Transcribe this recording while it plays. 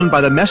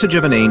by the message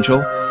of an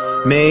angel,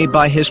 may,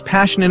 by his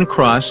passion and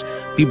cross,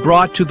 be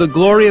brought to the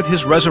glory of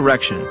his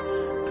resurrection,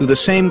 through the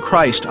same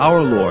Christ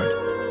our Lord.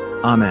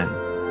 Amen.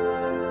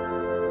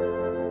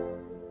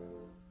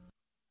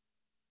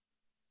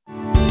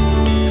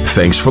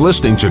 Thanks for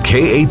listening to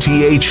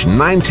KATH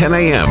 910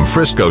 AM,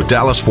 Frisco,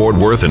 Dallas, Fort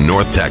Worth, and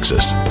North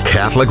Texas.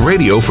 Catholic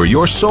radio for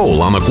your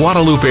soul on the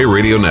Guadalupe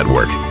Radio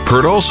Network.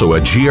 Heard also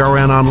at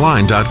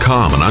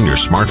grnonline.com and on your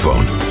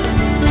smartphone.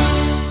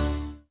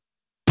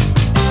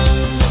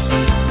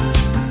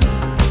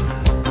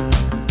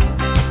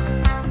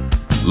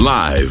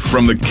 Live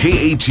from the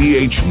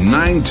KATH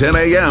 910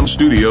 AM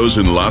studios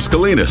in Las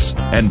Colinas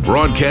and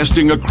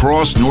broadcasting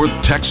across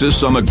North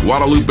Texas on the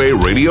Guadalupe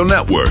Radio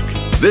Network.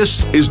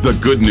 This is The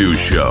Good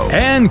News Show.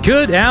 And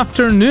good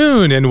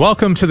afternoon, and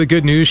welcome to The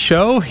Good News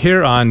Show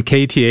here on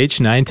KATH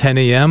 910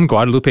 AM,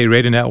 Guadalupe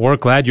Radio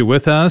Network. Glad you're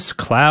with us.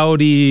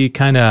 Cloudy,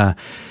 kind of,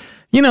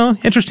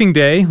 interesting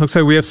day. Looks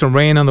like we have some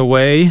rain on the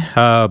way,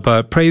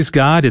 but praise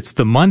God, it's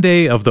the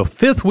Monday of the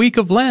 5th week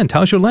of Lent.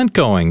 How's your Lent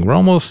going? We're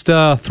almost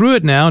through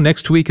it now.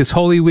 Next week is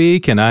Holy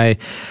Week, and I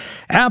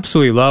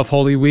absolutely love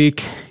Holy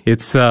Week.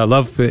 It's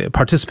love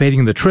participating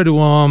in the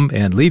Triduum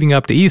and leading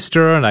up to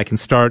Easter, and I can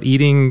start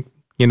eating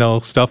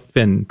stuff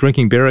and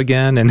drinking beer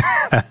again and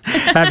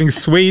having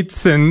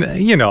sweets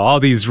and, all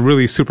these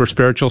really super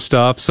spiritual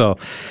stuff. So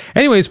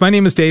anyways, my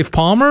name is Dave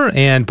Palmer,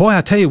 and boy,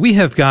 I'll tell you, we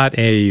have got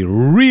a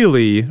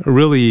really,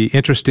 really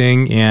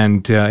interesting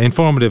and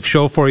informative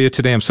show for you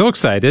today. I'm so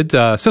excited.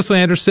 Sissel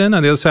Anderson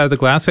on the other side of the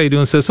glass. How you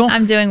doing, Sissel?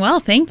 I'm doing well,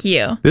 thank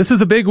you. This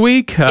is a big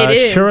week. It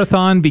is.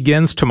 Share-a-thon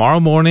begins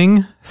tomorrow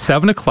morning,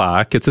 7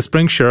 o'clock. It's a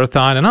spring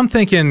Share-a-thon, and I'm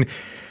thinking,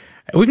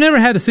 we've never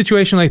had a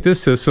situation like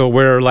this, Sissel,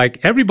 where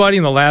everybody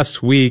in the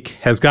last week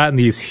has gotten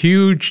these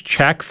huge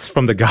checks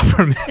from the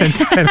government.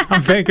 And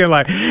I'm thinking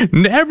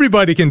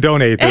everybody can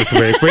donate this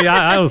week. But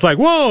I was like,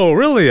 whoa,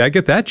 really? I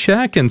get that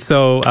check? And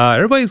so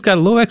everybody's got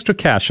a little extra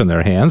cash on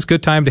their hands.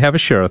 Good time to have a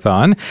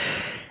share-a-thon.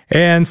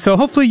 And so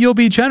hopefully you'll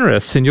be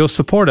generous and you'll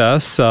support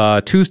us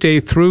Tuesday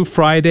through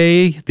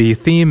Friday. The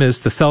theme is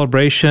the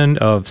celebration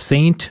of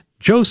Saint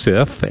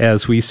Joseph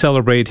as we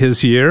celebrate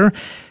his year.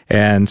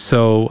 And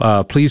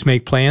so please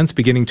make plans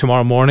beginning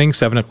tomorrow morning,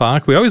 7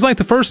 o'clock. We always like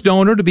the first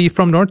donor to be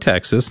from North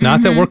Texas.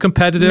 Not that we're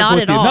competitive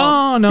with you.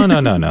 All.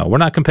 No. We're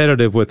not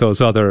competitive with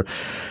those other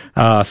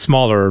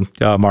smaller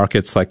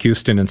markets like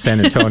Houston and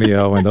San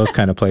Antonio and those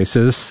kind of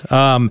places.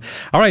 All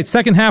right,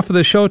 second half of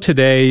the show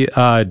today,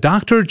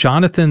 Dr.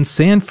 Jonathan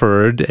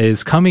Sanford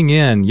is coming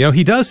in.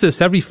 He does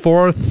this every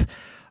fourth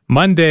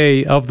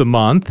Monday of the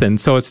month, and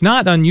so it's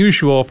not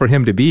unusual for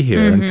him to be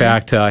here. In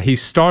fact, he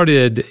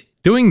started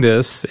doing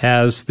this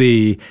as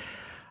he's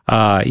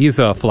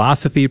a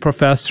philosophy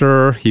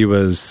professor. He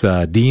was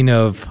dean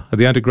of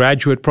the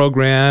undergraduate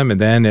program.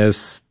 And then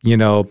as,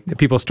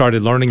 people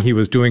started learning he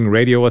was doing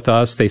radio with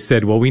us, they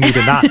said, well, we need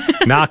to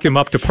knock him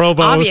up to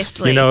provost,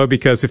 Obviously.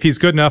 because if he's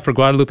good enough for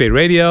Guadalupe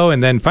Radio.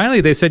 And then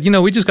finally they said,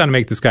 we just got to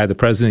make this guy the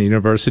president of the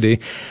university.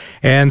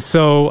 And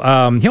so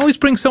he always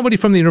brings somebody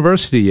from the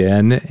university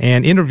in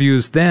and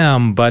interviews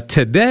them. But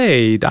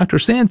today, Dr.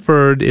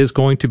 Sanford is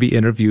going to be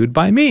interviewed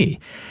by me.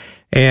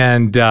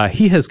 And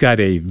he has got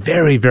a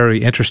very,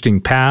 very interesting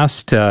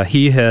past.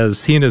 He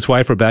and his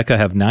wife Rebecca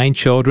have 9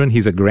 children.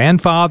 He's a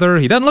grandfather.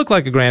 He doesn't look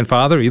like a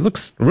grandfather. He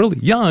looks really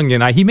young,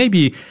 and he may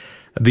be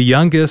the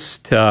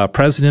youngest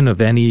president of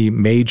any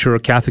major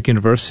Catholic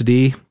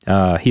university.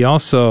 He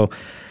also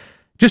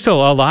just a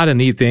lot of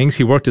neat things.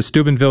 He worked at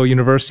Steubenville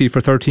University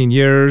for 13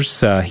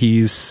 years.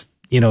 He's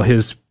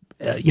his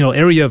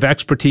area of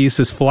expertise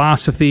is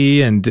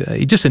philosophy, and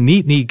just a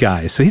neat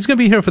guy. So he's going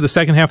to be here for the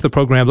second half of the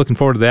program. Looking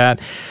forward to that.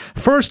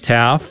 First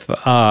half,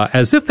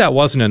 as if that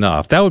wasn't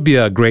enough, that would be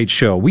a great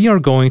show. We are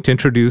going to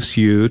introduce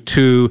you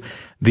to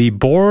the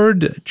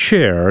board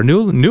chair,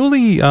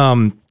 newly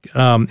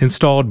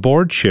installed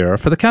board chair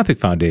for the Catholic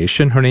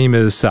Foundation. Her name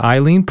is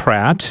Eileen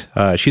Pratt.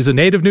 She's a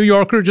native New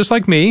Yorker, just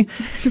like me.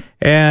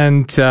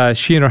 And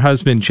she and her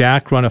husband,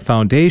 Jack, run a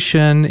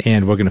foundation,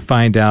 and we're going to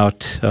find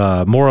out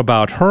more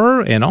about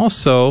her. And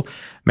also,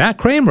 Matt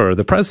Kramer,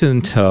 the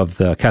president of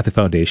the Catholic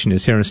Foundation,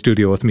 is here in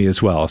studio with me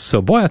as well.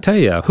 So, boy, I'll tell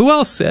you, who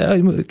else?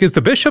 Is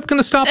the bishop going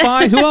to stop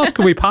by? Who else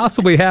could we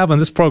possibly have on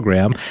this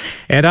program?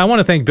 And I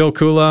want to thank Bill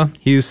Kula.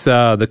 He's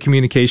the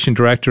communication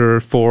director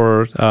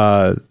for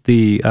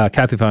the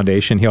Catholic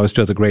Foundation. He always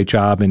does a great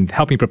job in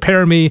helping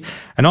prepare me.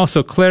 And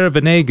also Claire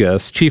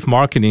Venegas, chief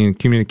marketing and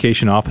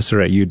communication officer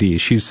at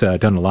UD. She's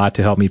done a lot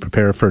to help me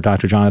prepare for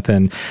Dr.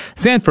 Jonathan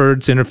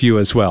Sanford's interview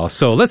as well.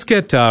 So let's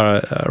get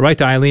right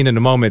to Eileen in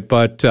a moment.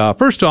 But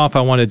first off,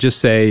 I want to just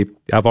say,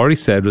 I've already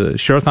said,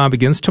 Share-a-thon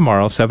begins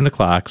tomorrow, 7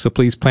 o'clock. So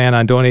please plan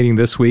on donating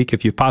this week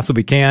if you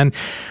possibly can.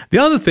 The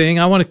other thing,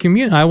 I want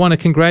to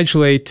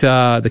congratulate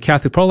the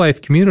Catholic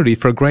pro-life community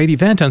for a great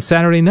event on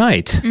Saturday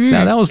night.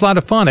 Now, that was a lot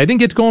of fun. I didn't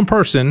get to go in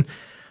person,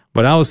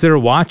 But I was there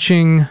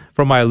watching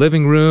from my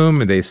living room,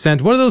 and they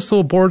sent, what are those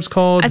little boards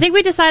called? I think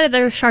we decided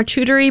they're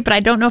charcuterie, but I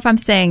don't know if I'm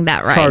saying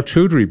that right.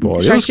 Charcuterie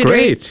board. It was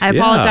great. I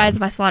apologize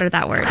if I slaughtered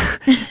that word.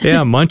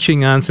 Yeah,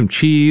 munching on some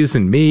cheese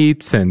and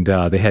meats, and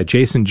they had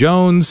Jason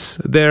Jones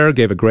there,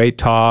 gave a great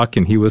talk,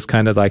 and he was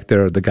kind of like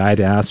the guy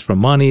to ask for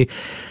money.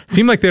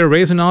 Seemed like they were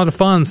raising a lot of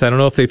funds. I don't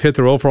know if they've hit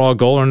their overall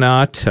goal or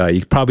not.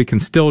 You probably can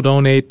still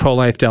donate,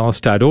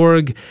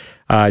 prolifedallas.org.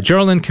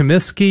 Geraldine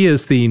Comiskey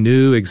is the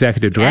new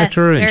executive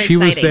director, and she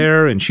was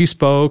there, and she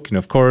spoke, and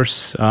of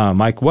course,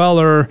 Mike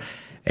Weller.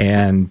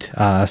 And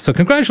so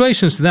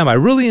congratulations to them. I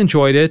really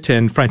enjoyed it,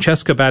 and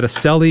Francesca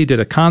Battistelli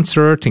did a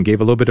concert and gave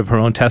a little bit of her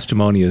own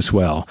testimony as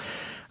well.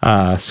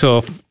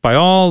 So by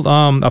all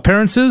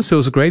appearances, it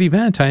was a great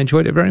event. I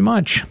enjoyed it very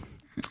much.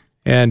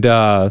 And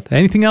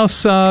anything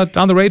else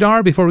on the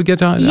radar before we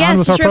get on with our program?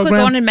 Yes, just real quick,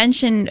 I wanted to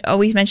mention,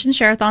 we mentioned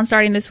Share-a-thon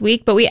starting this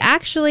week, but we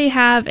actually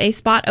have a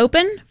spot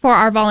open for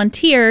our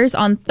volunteers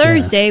on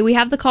Thursday. Yes. We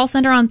have the call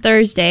center on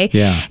Thursday,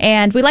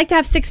 and we like to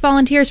have 6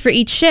 volunteers for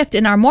each shift.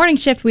 In our morning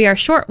shift, we are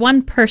short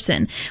 1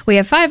 person. We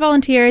have 5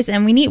 volunteers,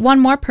 and we need 1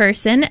 more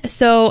person.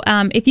 So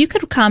if you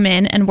could come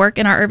in and work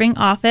in our Irving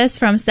office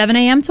from 7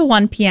 a.m. to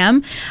 1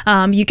 p.m.,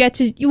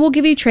 we'll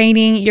give you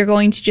training. You're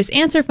going to just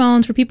answer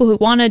phones for people who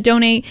want to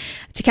donate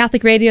to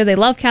Catholic Radio. They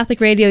love Catholic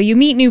Radio. You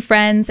meet new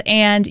friends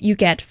and you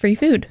get free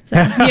food. So,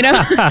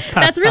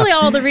 that's really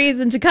all the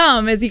reason to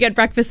come is you get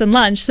breakfast and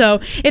lunch. So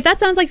if that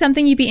sounds like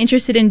something you'd be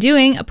interested in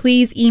doing,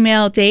 please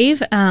email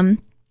Dave,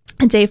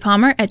 Dave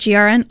Palmer at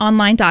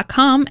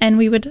grnonline.com, and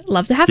we would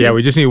love to have you. Yeah,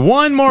 we just need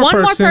one more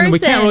person. We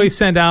can't really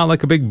send out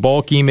like a big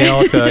bulk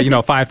email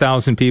to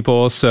 5,000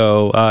 people.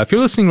 So if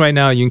you're listening right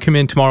now, you can come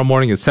in tomorrow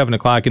morning at 7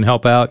 o'clock and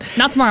help out.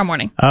 Not tomorrow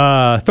morning.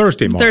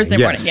 Thursday morning. Thursday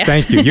morning, yes.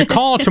 Thank you. You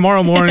call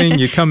tomorrow morning,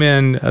 you come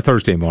in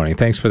Thursday morning.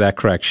 Thanks for that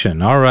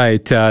correction. All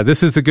right.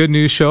 This is the Good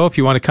News Show. If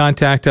you want to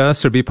contact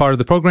us or be part of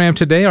the program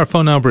today, our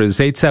phone number is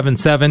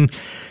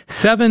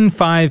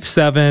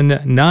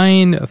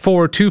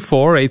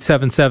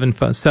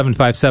 877-757-9424, 877-757-9424. If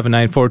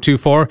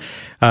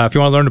you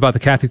want to learn about the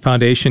Catholic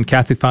Foundation,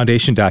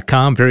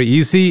 CatholicFoundation.com. Very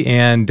easy.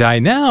 And I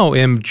now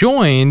am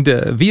joined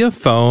via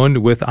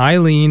phone with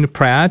Eileen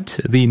Pratt,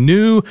 the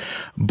new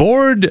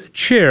board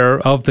chair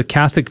of the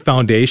Catholic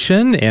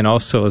Foundation. And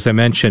also, as I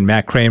mentioned,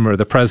 Matt Kramer,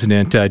 the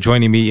president,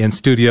 joining me in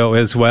studio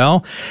as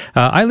well.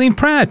 Eileen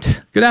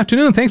Pratt, good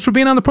afternoon. Thanks for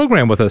being on the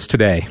program with us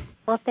today.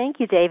 Well,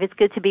 thank you, Dave. It's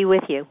good to be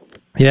with you.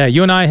 Yeah,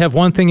 you and I have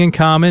one thing in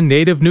common,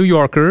 native New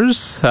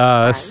Yorkers.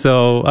 Right.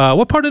 So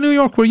what part of New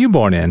York were you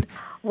born in?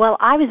 Well,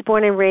 I was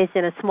born and raised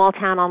in a small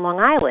town on Long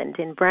Island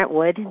in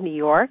Brentwood, New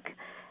York.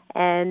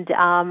 And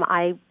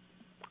I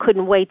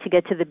couldn't wait to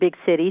get to the big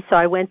city, so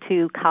I went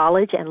to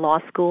college and law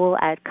school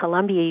at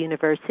Columbia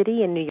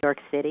University in New York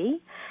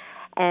City.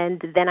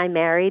 And then I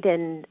married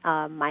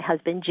my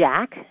husband,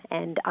 Jack,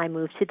 and I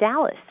moved to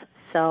Dallas.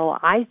 So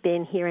I've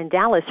been here in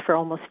Dallas for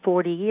almost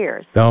 40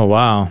 years. Oh,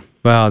 wow.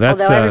 Well,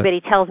 that's although everybody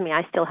tells me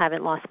I still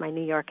haven't lost my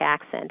New York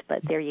accent,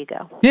 but there you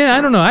go. Yeah,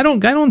 I don't know. I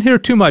don't hear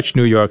too much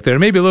New York there.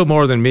 Maybe a little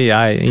more than me.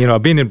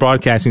 Being in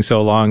broadcasting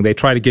so long, they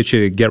try to get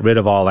you to get rid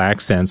of all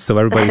accents, so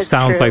everybody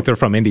sounds like they're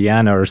from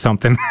Indiana or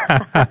something.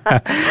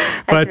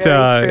 But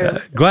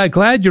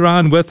glad you're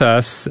on with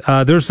us.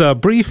 There's a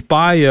brief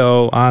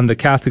bio on the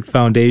Catholic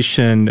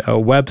Foundation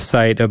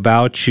website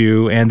about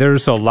you, and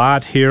there's a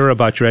lot here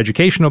about your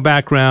educational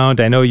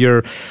background. I know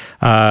you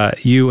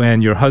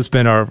and your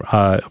husband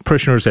are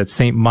parishioners at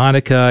St.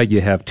 Monica.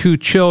 You have 2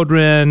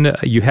 children.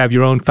 You have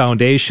your own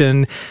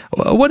foundation.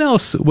 What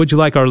else would you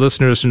like our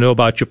listeners to know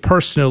about you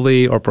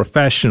personally or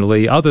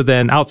professionally, other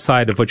than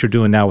outside of what you're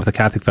doing now with the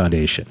Catholic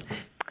Foundation?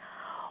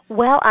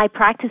 Well, I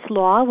practiced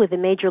law with a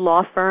major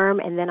law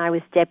firm, and then I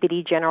was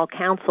deputy general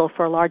counsel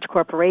for a large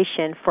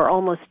corporation for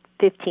almost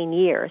 15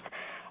 years.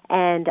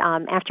 And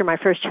after my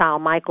first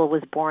child, Michael,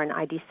 was born,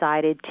 I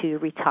decided to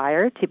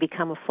retire to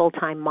become a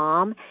full-time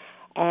mom.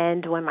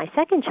 And when my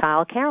second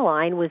child,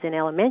 Caroline, was in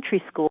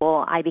elementary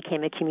school, I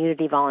became a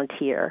community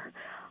volunteer,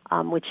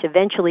 which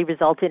eventually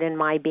resulted in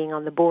my being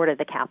on the board of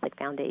the Catholic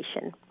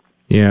Foundation.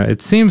 Yeah,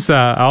 it seems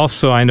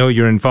also, I know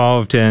you're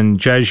involved in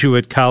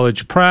Jesuit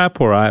College Prep,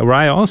 where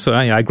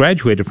I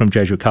graduated from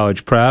Jesuit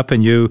College Prep,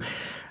 and you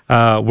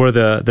were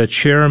the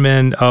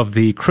chairman of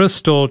the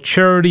Crystal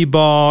Charity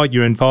Ball.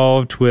 You're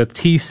involved with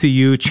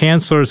TCU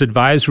Chancellor's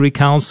Advisory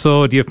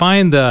Council. Do you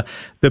find the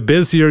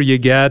busier you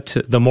get,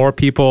 the more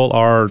people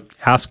are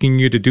asking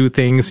you to do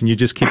things, and you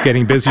just keep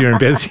getting busier and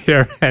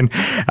busier? And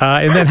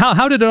then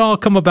how did it all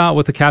come about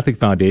with the Catholic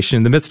Foundation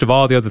in the midst of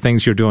all the other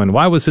things you're doing?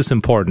 Why was this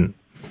important?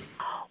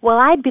 Well,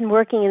 I'd been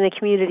working in the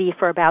community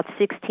for about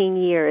 16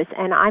 years,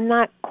 and I'm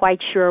not quite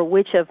sure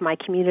which of my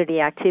community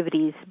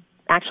activities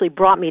actually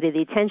brought me to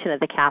the attention of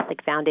the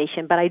Catholic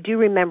Foundation, but I do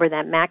remember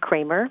that Matt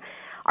Kramer,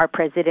 our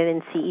president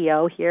and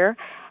CEO here,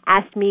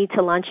 asked me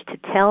to lunch to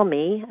tell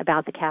me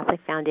about the Catholic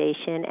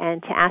Foundation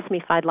and to ask me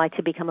if I'd like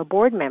to become a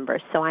board member.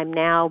 So I'm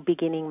now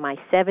beginning my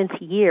 7th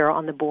year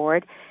on the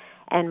board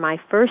and my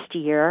first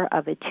year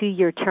of a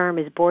 2-year term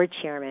as board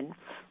chairman.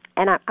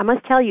 And I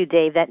must tell you,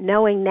 Dave, that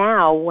knowing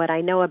now what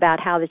I know about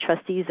how the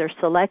trustees are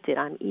selected,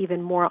 I'm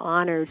even more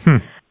honored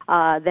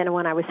than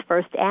when I was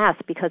first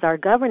asked, because our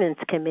governance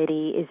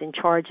committee is in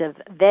charge of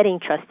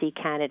vetting trustee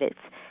candidates.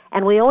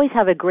 And we always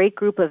have a great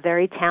group of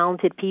very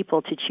talented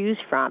people to choose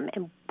from,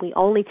 and we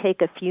only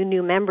take a few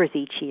new members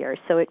each year.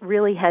 So it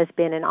really has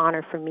been an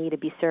honor for me to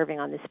be serving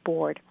on this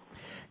board.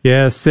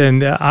 Yes,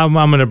 and I'm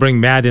going to bring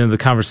Matt into the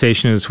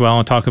conversation as well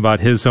and talk about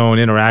his own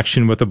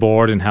interaction with the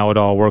board and how it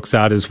all works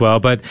out as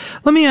well. But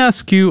let me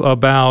ask you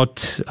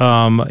about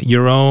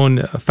your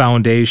own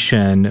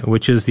foundation,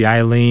 which is the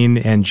Eileen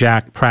and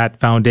Jack Pratt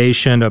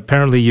Foundation.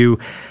 Apparently you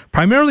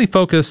primarily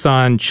focus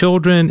on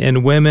children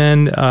and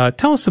women.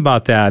 Tell us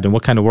about that and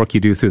what kind of work you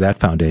do through that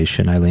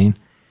foundation, Eileen.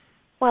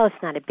 Well, it's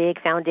not a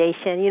big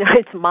foundation.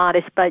 It's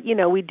modest, but,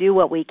 we do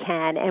what we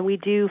can. And we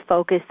do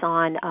focus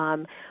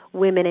on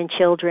women and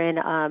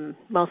children,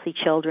 mostly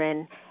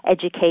children,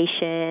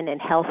 education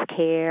and health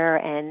care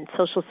and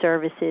social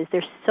services.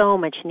 There's so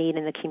much need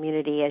in the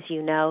community, as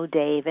you know,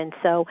 Dave. And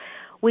so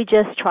we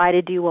just try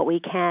to do what we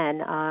can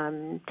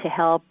to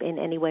help in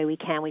any way we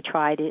can. We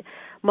try to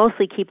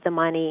mostly keep the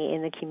money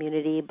in the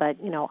community, but,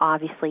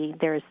 obviously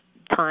there's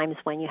times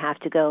when you have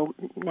to go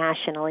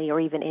nationally or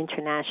even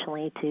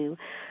internationally to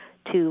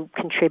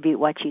contribute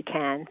what you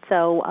can.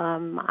 So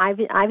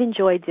I've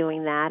enjoyed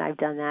doing that. I've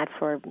done that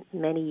for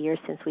many years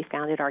since we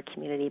founded our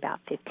community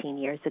about 15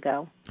 years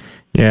ago.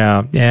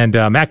 Yeah, and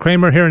Matt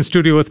Kramer here in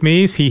studio with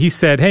me. He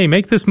said, "Hey,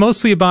 make this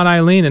mostly about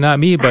Eileen and not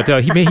me." But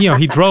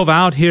he drove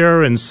out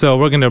here, and so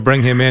we're going to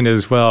bring him in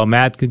as well.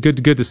 Matt,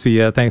 good to see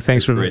you. Thanks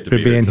for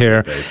being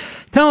here.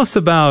 Tell us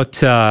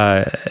about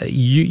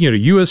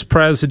you as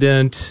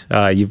president.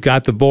 You've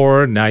got the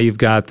board. Now you've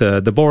got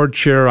the board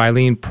chair,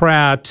 Eileen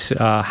Pratt.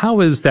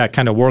 How is that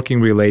kind of working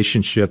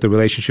relationship, the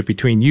relationship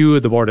between you,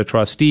 the board of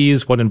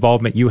trustees, what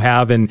involvement you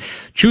have in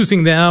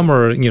choosing them?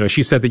 Or,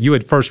 she said that you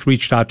had first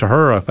reached out to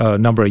her a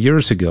number of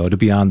years ago to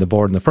be on the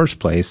board in the first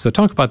place. So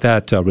talk about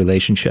that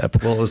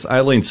relationship. Well, as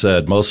Eileen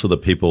said, most of the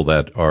people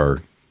that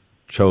are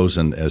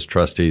chosen as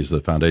trustees of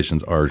the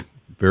foundations are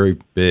very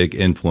big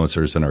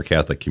influencers in our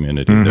Catholic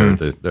community.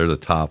 Mm-hmm. They're the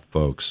top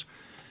folks.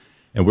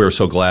 And we're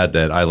so glad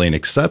that Eileen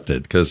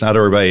accepted, because not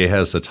everybody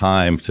has the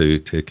time to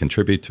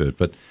contribute to it.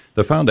 But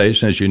the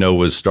foundation, as you know,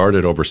 was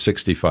started over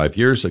 65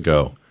 years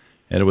ago.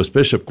 And it was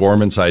Bishop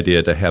Gorman's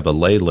idea to have a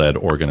lay-led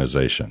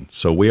organization.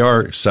 So we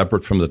are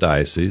separate from the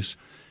diocese,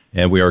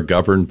 and we are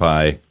governed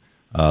by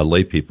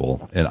lay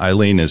people. And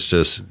Eileen is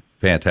just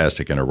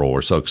fantastic in her role.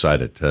 We're so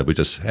excited. We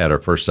just had our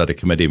first set of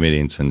committee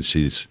meetings, and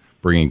she's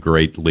bringing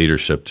great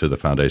leadership to the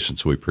foundation.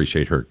 So we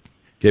appreciate her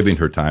giving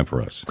her time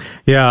for us.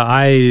 Yeah,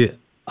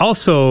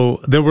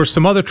 there were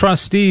some other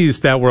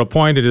trustees that were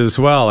appointed as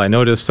well. I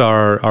noticed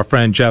our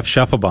friend Jeff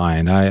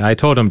Scheffelbein. I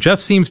told him, Jeff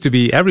seems to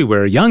be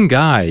everywhere. Young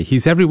guy.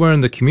 He's everywhere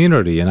in the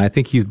community, and I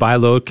think he's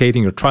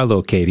bilocating or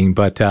trilocating.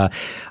 But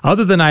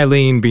other than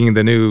Eileen being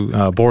the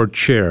new board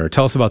chair,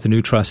 tell us about the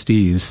new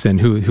trustees and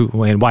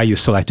who and why you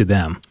selected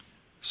them.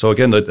 So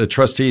again, the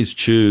trustees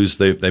choose.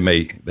 They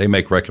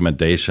make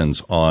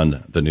recommendations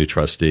on the new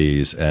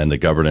trustees, and the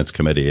governance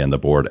committee and the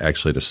board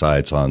actually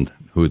decides on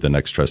who the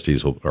next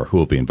trustees who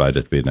will be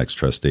invited to be the next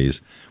trustees.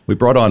 We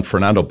brought on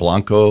Fernando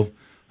Blanco,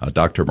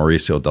 Dr.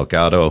 Mauricio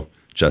Delgado,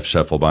 Jeff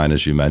Scheffelbein,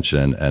 as you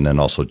mentioned, and then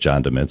also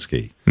John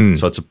Dominski.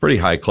 So it's a pretty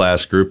high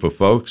class group of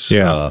folks.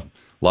 Yeah. A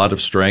lot of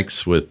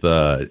strengths with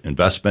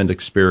investment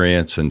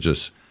experience and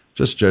just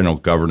general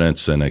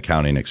governance and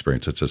accounting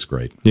experience. It's just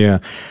great. Yeah.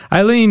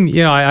 Eileen,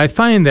 I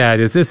find that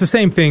it's the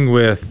same thing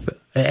with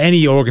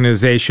any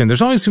organization.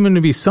 There's always going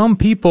to be some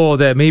people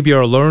that maybe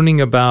are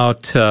learning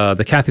about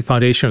the Catholic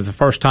Foundation for the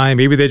first time.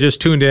 Maybe they just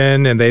tuned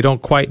in and they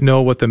don't quite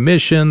know what the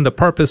mission, the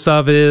purpose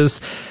of it is.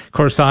 Of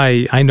course,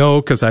 I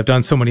know because I've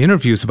done so many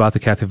interviews about the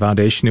Catholic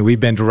Foundation, and we've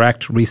been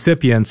direct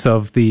recipients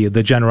of the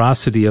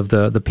generosity of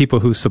the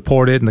people who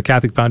support it and the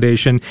Catholic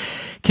Foundation.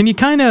 Can you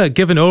kind of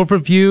give an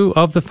overview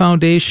of the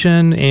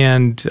foundation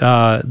and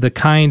the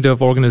kind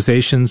of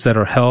organizations that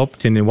are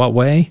helped and in what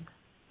way?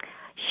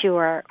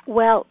 Sure.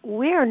 Well,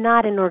 we're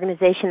not an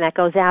organization that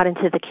goes out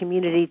into the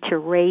community to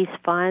raise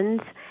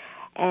funds,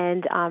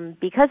 and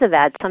because of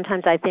that,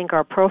 sometimes I think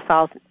our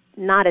profile's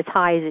not as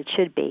high as it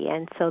should be,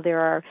 and so there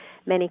are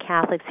many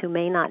Catholics who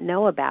may not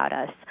know about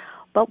us.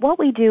 But what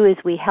we do is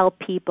we help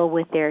people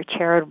with their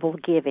charitable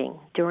giving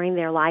during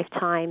their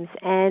lifetimes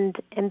and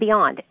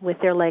beyond with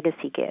their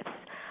legacy gifts.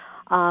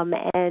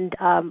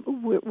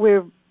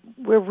 We're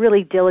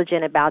really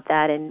diligent about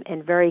that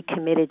and very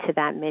committed to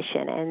that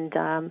mission.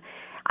 And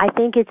I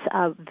think it's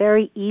a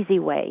very easy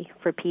way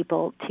for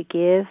people to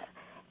give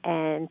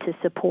and to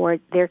support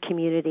their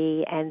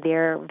community and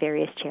their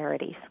various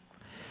charities.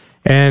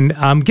 And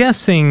I'm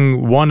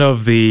guessing one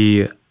of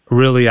the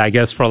really, I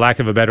guess, for lack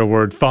of a better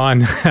word,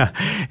 fun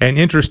and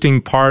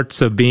interesting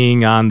parts of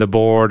being on the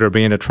board or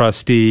being a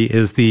trustee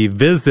is the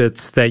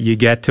visits that you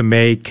get to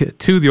make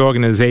to the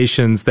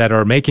organizations that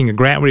are making a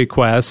grant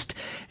request,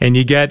 and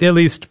you get, at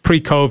least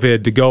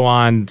pre-COVID, to go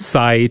on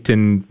site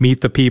and meet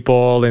the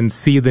people and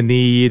see the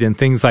need and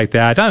things like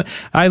that.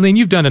 Eileen,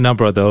 you've done a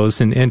number of those,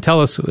 and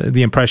tell us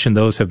the impression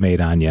those have made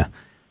on you.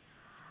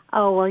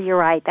 Oh, well, you're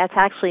right. That's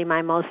actually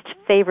my most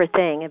favorite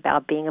thing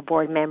about being a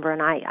board member,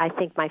 and I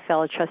think my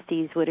fellow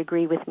trustees would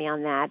agree with me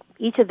on that.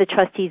 Each of the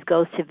trustees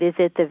goes to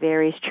visit the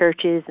various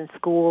churches and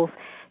schools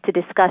to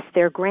discuss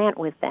their grant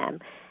with them.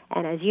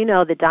 And as you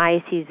know, the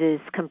diocese is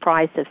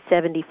comprised of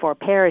 74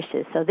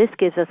 parishes, so this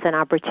gives us an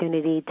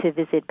opportunity to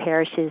visit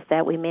parishes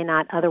that we may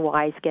not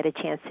otherwise get a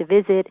chance to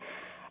visit,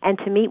 and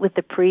to meet with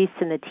the priests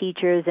and the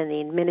teachers and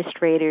the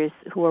administrators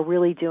who are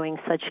really doing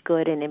such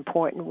good and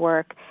important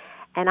work.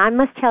 And I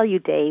must tell you,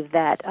 Dave,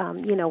 that,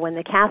 when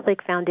the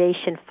Catholic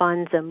Foundation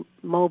funds a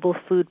mobile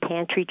food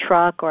pantry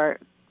truck or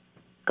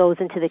goes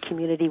into the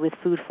community with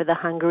food for the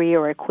hungry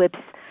or equips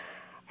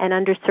an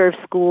underserved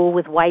school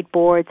with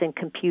whiteboards and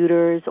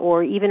computers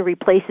or even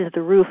replaces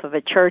the roof of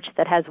a church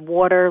that has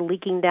water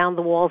leaking down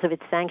the walls of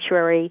its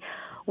sanctuary,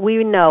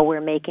 we know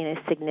we're making a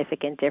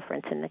significant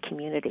difference in the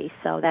community,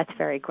 so that's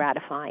very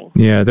gratifying.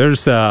 Yeah,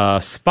 there's a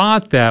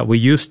spot that we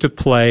used to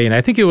play, and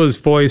I think it was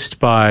voiced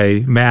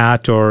by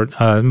Matt or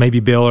maybe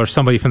Bill or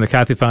somebody from the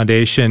Catholic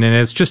Foundation, and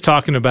it's just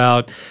talking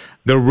about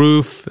the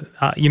roof,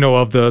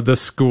 of the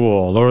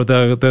school or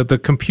the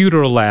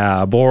computer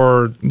lab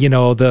or,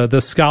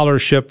 the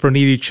scholarship for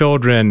needy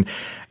children,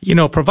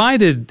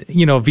 provided,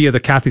 via the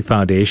Catholic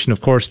Foundation,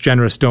 of course,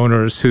 generous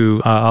donors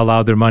who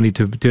allow their money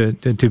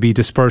to be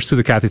dispersed to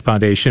the Catholic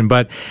Foundation,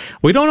 but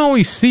we don't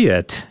always see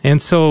it.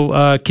 And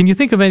so, can you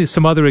think of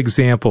some other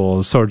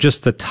examples or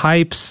just the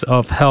types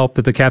of help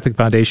that the Catholic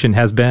Foundation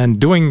has been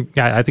doing,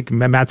 I think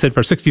Matt said,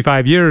 for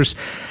 65 years,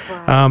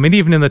 and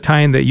even in the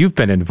time that you've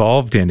been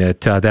involved in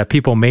it, that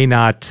people may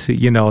not,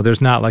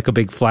 there's not like a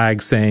big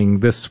flag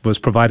saying this was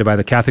provided by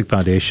the Catholic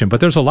Foundation,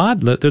 but there's a lot,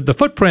 the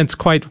footprint's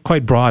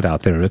quite broad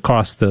out there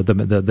across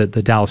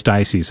the Dallas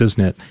Diocese,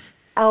 isn't it?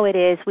 Oh, it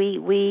is.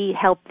 We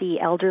help the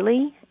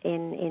elderly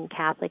in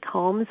Catholic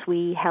homes.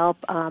 We help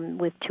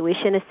with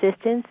tuition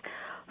assistance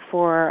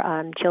for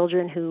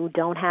children who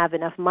don't have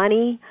enough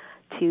money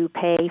to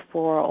pay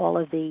for all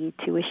of the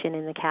tuition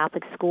in the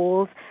Catholic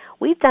schools.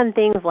 We've done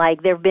things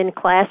like there have been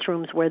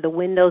classrooms where the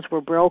windows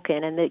were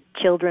broken and the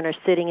children are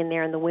sitting in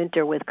there in the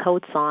winter with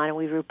coats on, and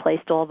we've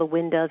replaced all the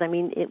windows. I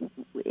mean,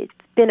 it's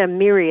been a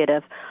myriad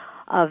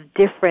of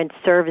different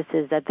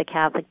services that the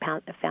Catholic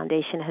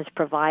Foundation has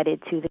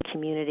provided to the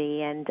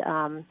community,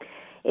 and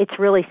it's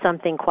really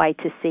something quite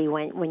to see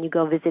when you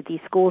go visit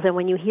these schools and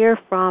when you hear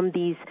from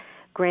these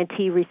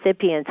grantee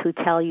recipients who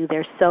tell you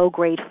they're so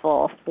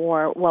grateful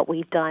for what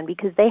we've done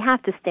because they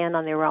have to stand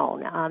on their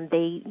own.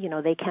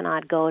 They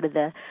cannot go to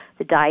the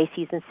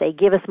diocese and say,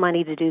 give us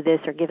money to do this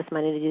or give us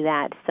money to do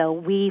that. So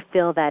we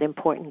fill that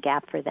important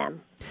gap for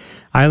them.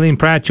 Eileen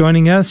Pratt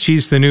joining us.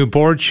 She's the new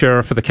board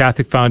chair for the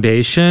Catholic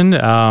Foundation,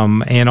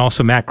 and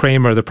also Matt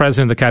Kramer, the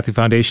president of the Catholic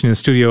Foundation, in the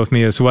studio with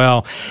me as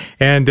well.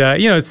 And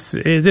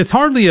it's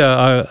hardly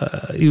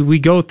we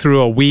go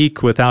through a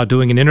week without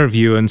doing an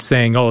interview and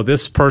saying, oh,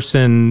 this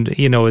person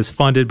is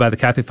funded by the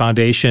Catholic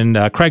Foundation.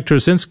 Craig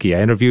Trzynski,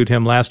 I interviewed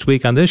him last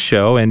week on this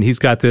show, and he's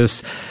got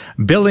this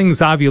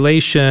Billings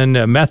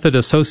Ovulation Method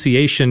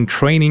Association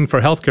training for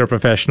healthcare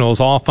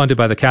professionals, all funded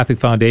by the Catholic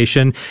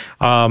Foundation.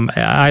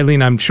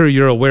 Eileen, I'm sure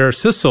you're aware,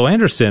 Sissel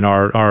Anderson,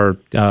 our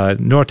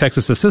North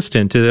Texas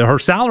assistant, her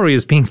salary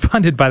is being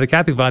funded by the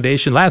Catholic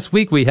Foundation. Last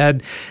week we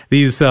had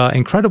these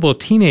incredible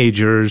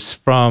teenagers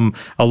from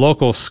a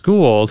local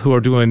school who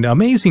are doing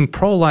amazing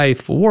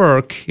pro-life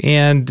work,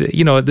 and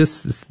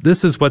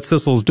this is what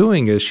Sissel's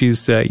doing, is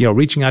she's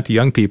reaching out to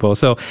young people.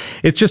 So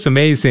it's just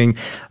amazing.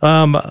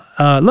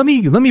 Let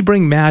me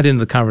bring Matt into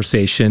the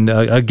conversation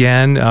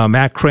again.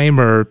 Matt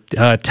Kramer,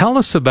 tell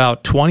us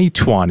about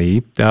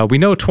 2020. We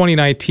know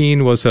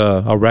 2019 was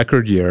a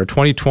record year.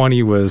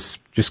 2020 was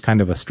just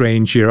kind of a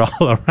strange year all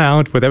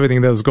around with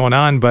everything that was going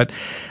on. But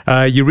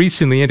you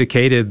recently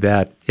indicated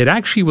that it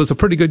actually was a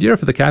pretty good year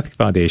for the Catholic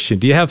Foundation.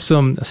 Do you have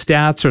some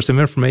stats or some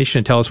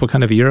information to tell us what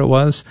kind of a year it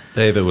was?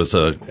 Dave, it was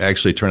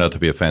actually turned out to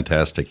be a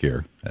fantastic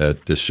year.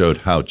 It just showed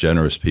how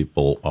generous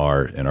people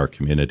are in our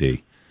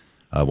community.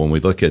 When we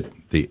look at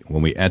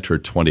when we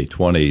entered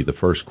 2020, the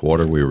first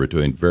quarter, we were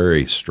doing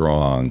very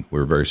strong. We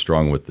were very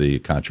strong with the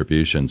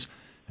contributions.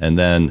 And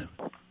then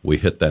we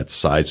hit that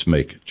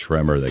seismic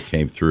tremor that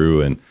came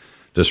through and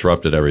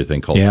disrupted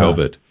everything called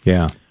COVID.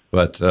 Yeah.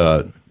 But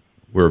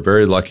we're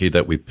very lucky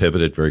that we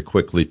pivoted very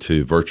quickly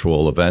to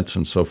virtual events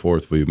and so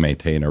forth. We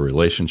maintain our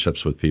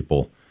relationships with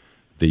people.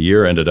 The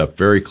year ended up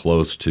very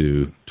close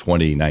to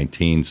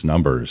 2019's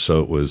numbers.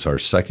 So it was our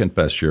second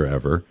best year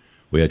ever.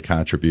 We had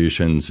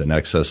contributions in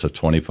excess of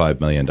 $25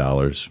 million.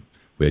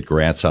 We had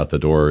grants out the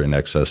door in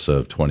excess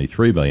of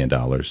 $23 million.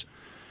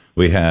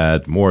 We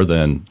had more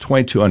than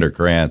 2,200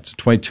 grants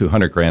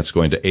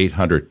going to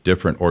 800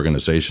 different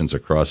organizations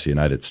across the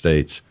United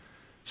States.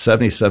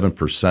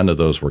 77% of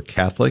those were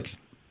Catholic,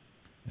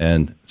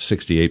 and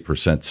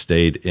 68%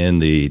 stayed in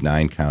the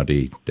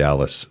 9-county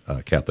Dallas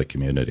Catholic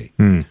community.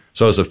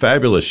 So it was a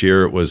fabulous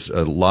year. It was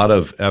a lot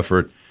of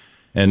effort.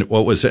 And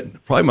what was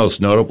probably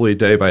most notably,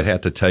 Dave, I'd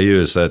have to tell you,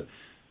 is that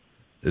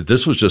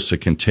this was just a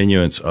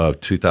continuance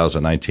of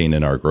 2019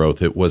 in our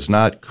growth. It was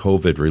not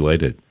COVID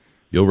related.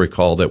 You'll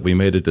recall that we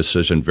made a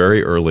decision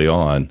very early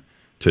on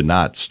to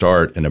not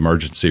start an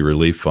emergency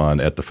relief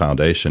fund at the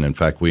foundation. In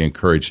fact, we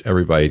encouraged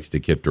everybody to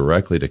give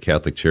directly to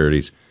Catholic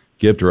Charities,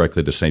 give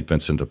directly to St.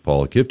 Vincent de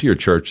Paul, give to your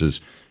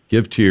churches,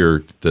 give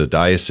to the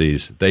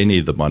diocese. They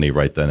need the money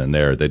right then and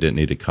there. They didn't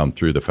need to come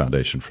through the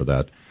foundation for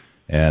that.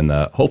 And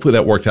hopefully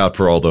that worked out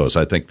for all those.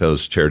 I think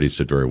those charities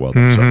did very well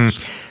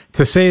themselves.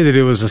 To say that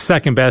it was the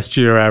second best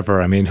year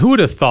ever, I mean, who would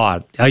have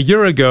thought a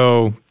year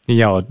ago,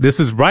 this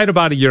is right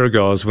about a year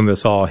ago is when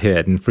this all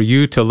hit. And for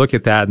you to look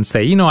at that and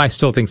say, I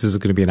still think this is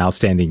going to be an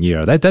outstanding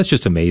year. That's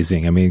just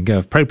amazing. I mean,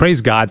 praise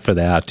God for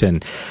that.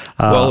 And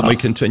we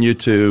continue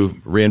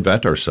to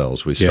reinvent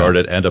ourselves. We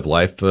started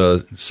end-of-life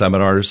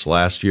seminars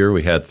last year.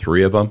 We had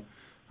 3 of them.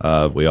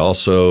 We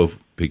also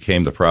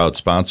became the proud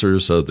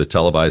sponsors of the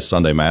televised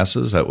Sunday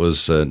Masses. That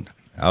was an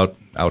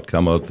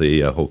outcome of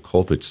the whole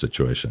COVID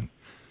situation.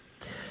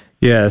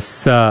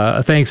 Yes.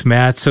 Thanks,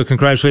 Matt. So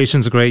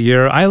congratulations. A great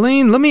year.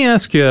 Eileen, let me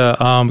ask you,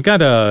 we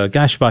got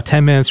about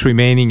 10 minutes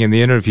remaining in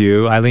the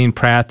interview. Eileen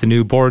Pratt, the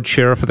new board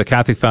chair for the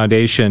Catholic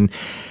Foundation.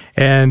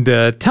 And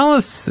tell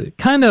us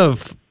kind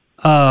of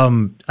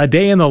a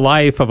day in the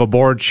life of a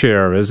board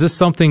chair. Is this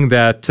something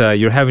that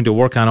you're having to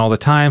work on all the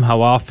time?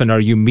 How often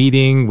are you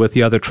meeting with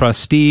the other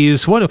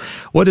trustees?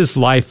 What is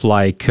life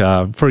like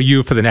for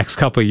you for the next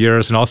couple of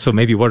years? And also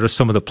maybe what are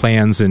some of the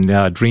plans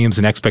and dreams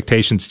and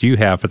expectations do you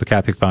have for the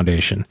Catholic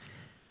Foundation?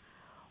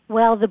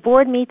 Well, the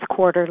board meets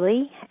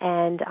quarterly,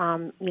 and,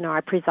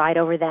 I preside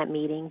over that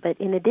meeting. But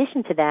in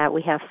addition to that,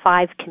 we have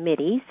 5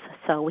 committees.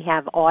 So we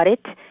have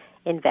audit,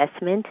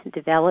 investment,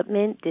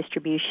 development,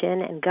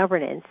 distribution, and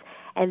governance.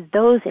 And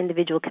those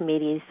individual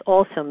committees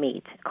also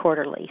meet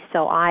quarterly.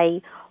 So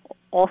I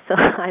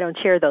don't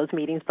chair those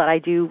meetings, but I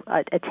do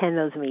attend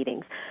those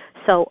meetings.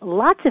 So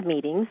lots of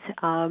meetings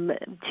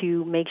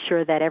to make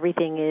sure that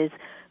everything is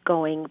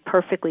going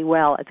perfectly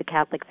well at the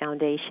Catholic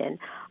Foundation.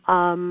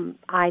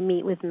 I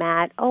meet with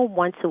Matt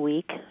once a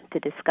week to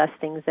discuss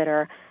things that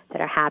are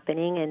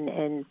happening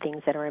and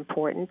things that are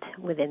important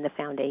within the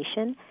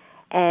foundation.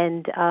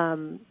 And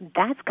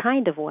that's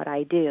kind of what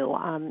I do.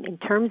 In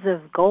terms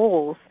of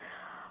goals,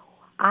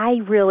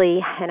 I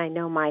really, and I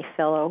know my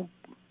fellow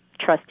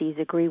trustees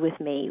agree with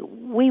me,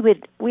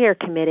 we are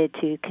committed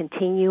to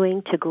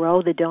continuing to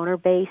grow the donor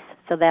base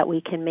so that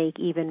we can make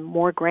even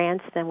more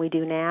grants than we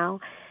do now.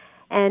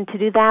 And to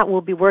do that, we'll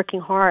be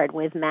working hard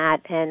with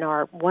Matt and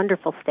our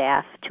wonderful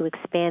staff to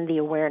expand the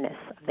awareness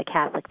of the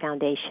Catholic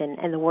Foundation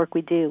and the work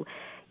we do,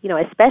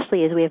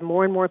 especially as we have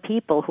more and more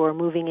people who are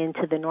moving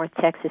into the North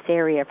Texas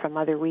area from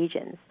other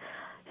regions.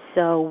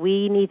 So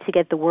we need to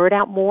get the word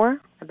out more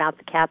about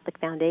the Catholic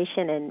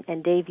Foundation,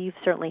 and Dave, you've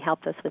certainly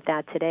helped us with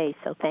that today,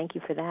 so thank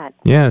you for that.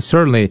 Yeah,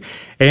 certainly.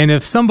 And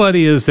if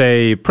somebody is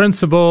a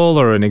principal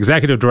or an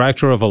executive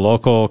director of a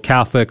local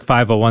Catholic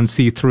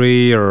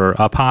 501c3 or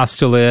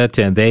apostolate,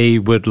 and they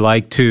would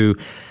like to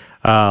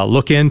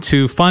look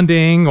into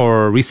funding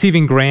or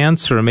receiving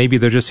grants, or maybe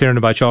they're just hearing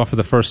about y'all for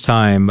the first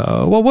time,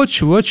 what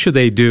should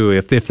they do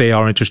if they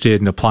are interested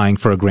in applying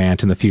for a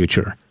grant in the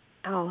future?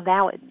 Oh,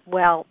 that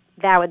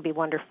would be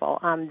wonderful.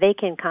 They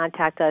can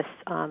contact us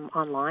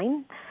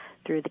online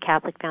through the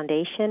Catholic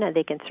Foundation, and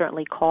they can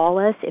certainly call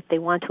us. If they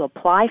want to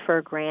apply for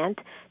a grant,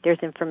 there's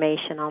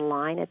information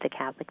online at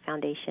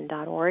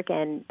thecatholicfoundation.org,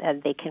 and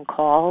they can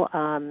call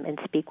and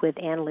speak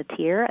with Ann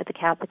Latier at the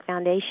Catholic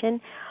Foundation.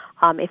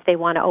 If they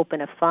want to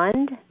open a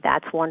fund,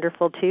 that's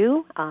wonderful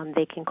too.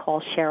 They can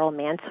call Cheryl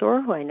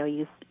Mansour, who I know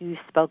you've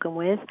spoken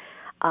with,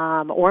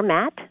 or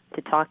Matt,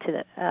 to talk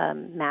to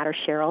Matt or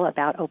Cheryl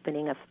about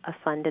opening a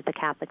fund at the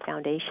Catholic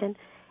Foundation.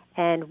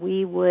 And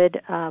we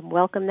would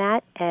welcome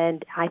that,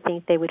 and I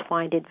think they would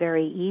find it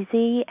very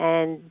easy,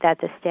 and that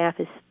the staff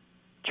is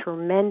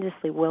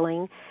tremendously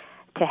willing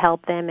to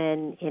help them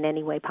in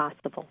any way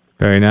possible.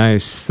 Very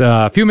nice.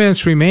 A few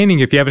minutes remaining.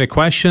 If you have any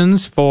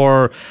questions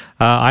for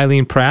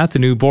Eileen Pratt, the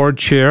new board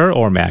chair,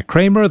 or Matt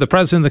Kramer, the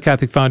president of the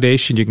Catholic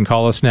Foundation, you can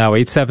call us now,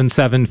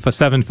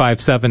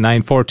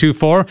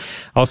 877-757-9424.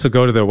 Also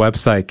go to their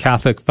website,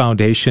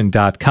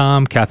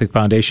 catholicfoundation.com,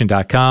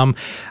 catholicfoundation.com.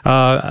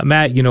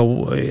 Matt,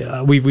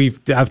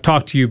 I've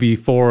talked to you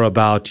before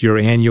about your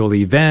annual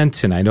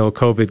event, and I know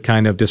COVID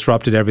kind of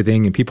disrupted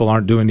everything and people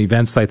aren't doing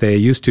events like they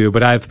used to,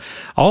 but I've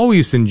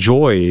always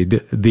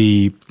enjoyed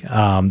the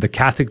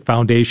Catholic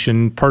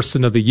Foundation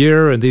Person of the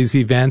Year and these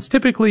events.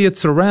 Typically,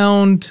 it's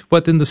around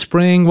in the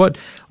spring. What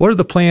are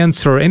the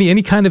plans for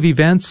any kind of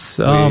events?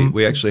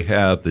 We actually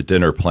have the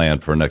dinner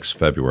planned for next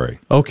February.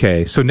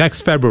 Okay, so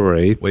next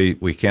February.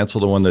 We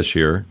canceled the one this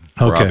year.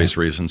 for obvious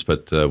reasons,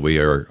 but we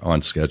are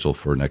on schedule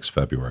for next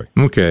February.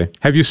 Okay.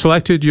 Have you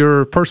selected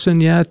your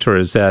person yet, or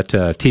is that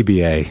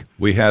TBA?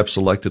 We have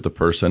selected the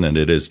person, and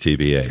it is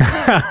TBA.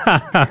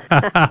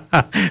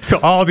 So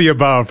all the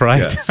above,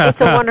 right? Yes.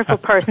 It's a wonderful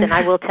person,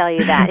 I will tell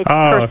you that. It's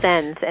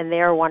persons, and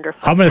they are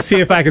wonderful. I'm going to see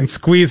if I can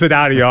squeeze it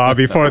out of y'all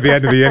before the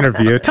end of the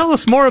interview. Tell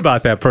us more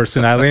about that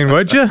person, Eileen,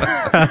 would you?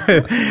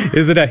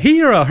 Is it a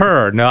he or a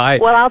her?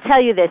 Well, I'll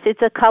tell you this.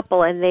 It's a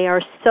couple, and they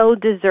are so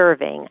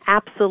deserving,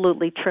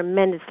 absolutely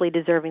tremendously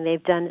deserving.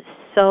 They've done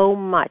so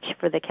much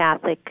for the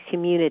Catholic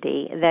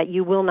community that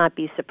you will not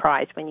be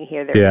surprised when you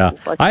hear their names.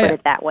 Let's put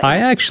it that way. I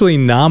actually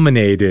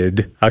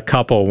nominated a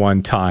couple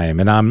one time,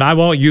 and I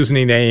won't use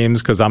any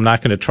names because I'm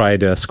not going to try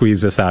to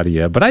squeeze this out of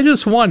you, but I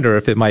just wonder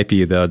if it might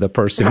be the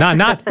person,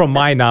 not from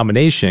my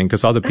nomination,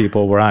 because other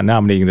people were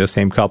nominating the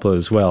same couple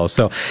as well.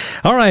 So,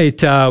 all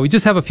right, we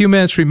just have a few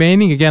minutes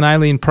remaining. Again,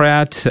 Eileen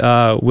Pratt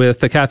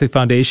with the Catholic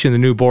Foundation, the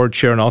new board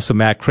chair, and also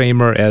Matt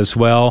Kramer as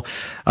well.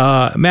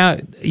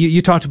 Matt,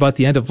 you talked about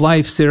the End of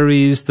Life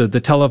series, the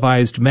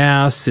televised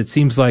Mass. It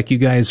seems like you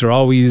guys are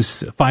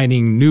always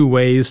finding new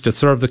ways to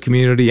serve the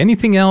community.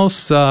 Anything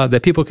else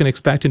that people can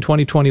expect in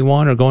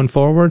 2021 or going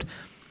forward?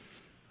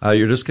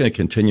 You're just going to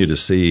continue to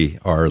see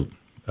our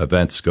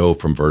events go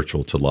from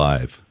virtual to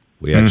live.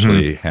 We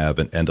actually have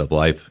an End of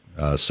Life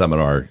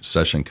seminar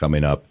session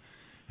coming up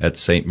at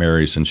St.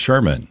 Mary's in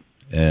Sherman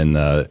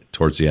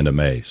towards the end of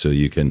May. So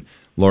you can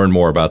learn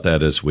more about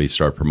that as we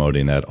start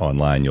promoting that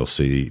online. You'll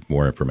see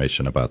more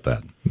information about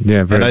that.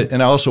 Yeah,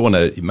 and I also want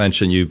to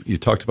mention, you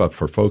talked about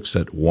for folks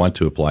that want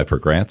to apply for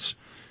grants,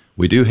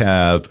 we do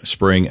have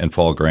spring and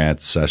fall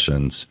grant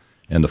sessions.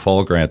 And the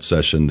fall grant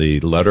session, the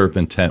letter of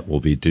intent will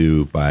be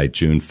due by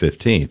June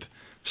 15th.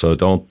 So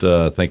don't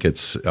think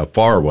it's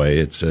far away.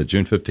 It's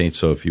June 15th.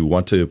 So if you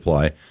want to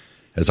apply,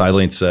 as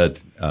Eileen said,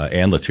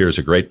 Ann Latier is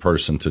a great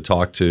person to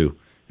talk to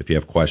if you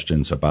have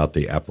questions about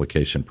the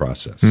application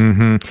process.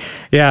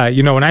 Yeah,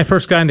 when I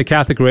first got into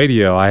Catholic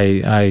radio,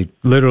 I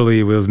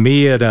literally, it was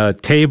me at a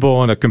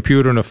table and a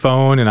computer and a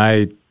phone, and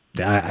I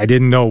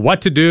didn't know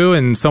what to do,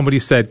 and somebody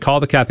said, call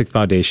the Catholic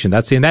Foundation.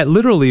 That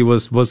literally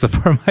was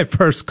for my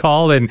first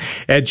call, and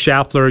Ed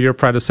Schaffler, your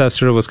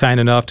predecessor, was kind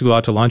enough to go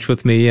out to lunch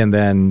with me, and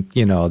then,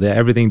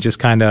 everything just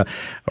kind of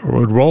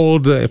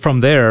rolled from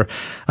there.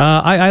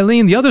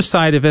 Eileen, the other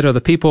side of it are the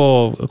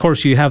people, of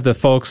course, you have the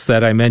folks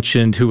that I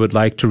mentioned who would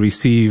like to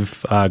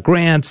receive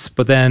grants,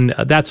 but then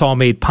that's all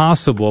made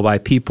possible by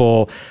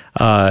people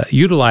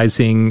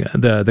utilizing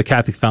the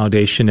Catholic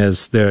Foundation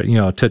as their,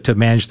 to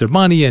manage their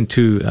money and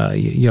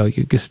to,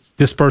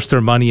 disperse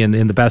their money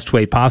in the best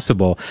way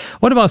possible.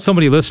 What about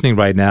somebody listening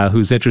right now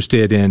who's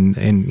interested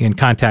in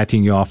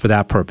contacting you all for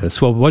that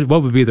purpose? Well, what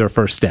would be their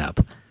first step?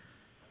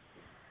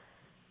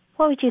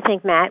 What would you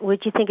think, Matt?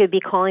 Would you think it would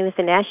be calling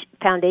the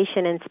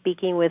Foundation and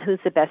speaking with who's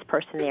the best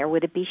person there?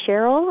 Would it be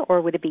Cheryl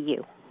or would it be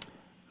you?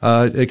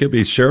 It could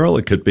be Cheryl,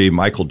 it could be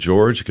Michael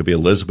George, it could be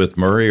Elizabeth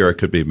Murray, or it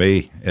could be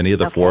me. Any of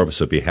the four of us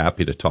would be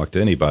happy to talk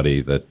to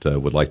anybody that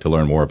would like to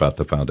learn more about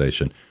the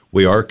foundation.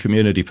 We are a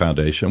community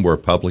foundation. We're a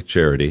public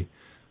charity,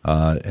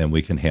 and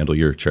we can handle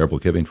your charitable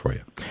giving for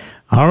you.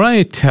 All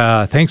right.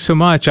 Thanks so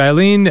much,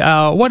 Eileen.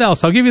 What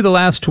else? I'll give you the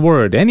last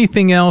word.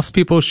 Anything else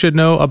people should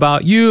know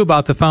about you,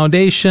 about the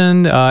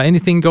foundation,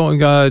 anything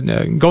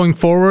going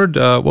forward?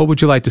 What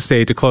would you like to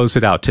say to close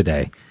it out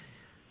today?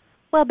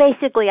 Well,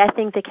 basically, I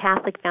think the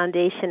Catholic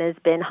Foundation has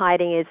been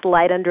hiding its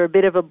light under a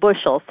bit of a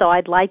bushel, so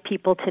I'd like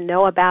people to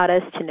know about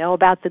us, to know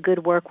about the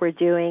good work we're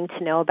doing,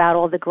 to know about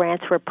all the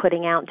grants we're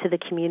putting out into the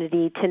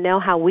community, to know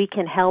how we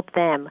can help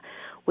them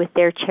with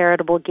their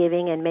charitable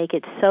giving and make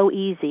it so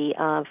easy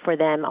for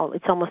them.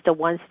 It's almost a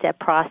one-step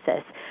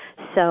process.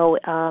 So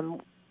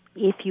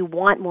if you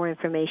want more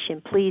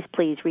information, please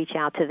reach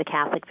out to the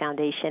Catholic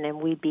Foundation,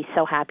 and we'd be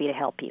so happy to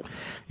help you.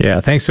 Yeah,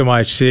 thanks so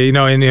much.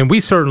 And we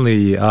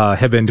certainly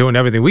have been doing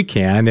everything we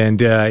can,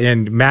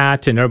 and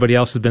Matt and everybody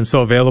else has been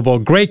so available.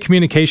 Great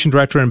communication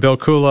director in Bill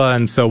Kula,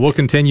 and so we'll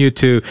continue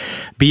to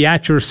be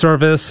at your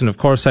service. And of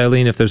course,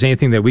 Eileen, if there's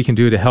anything that we can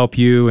do to help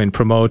you and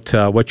promote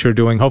what you're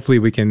doing, hopefully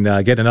we can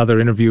get another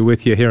interview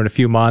with you here in a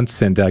few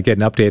months and get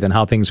an update on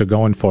how things are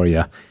going for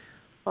you.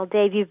 Well,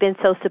 Dave, you've been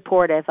so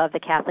supportive of the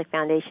Catholic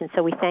Foundation,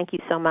 so we thank you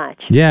so much.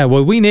 Yeah,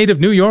 well, we native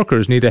New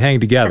Yorkers need to hang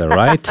together,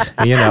 right?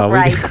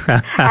 Right.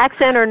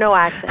 Accent or no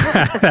accent.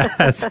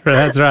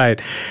 That's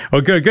right. Well,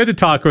 good to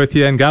talk with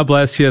you, and God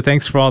bless you.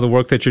 Thanks for all the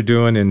work that you're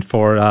doing and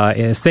for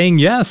saying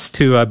yes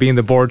to being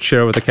the board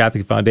chair with the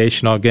Catholic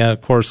Foundation. Again,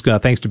 of course,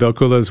 thanks to Bill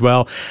Kula as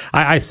well.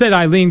 I said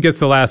Eileen gets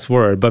the last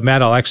word, but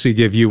Matt, I'll actually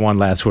give you one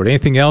last word.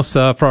 Anything else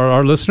for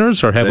our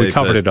listeners, or have we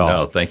covered it all?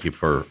 No, thank you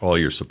for all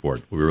your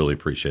support. We really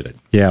appreciate it.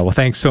 Yeah, well,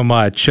 thanks Thanks so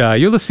much.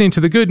 You're listening to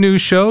The Good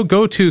News Show.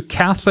 Go to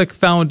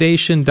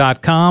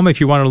CatholicFoundation.com if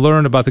you want to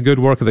learn about the good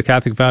work of the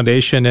Catholic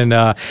Foundation.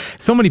 And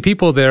so many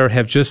people there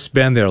have just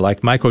been there,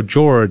 like Michael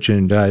George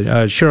and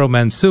Cheryl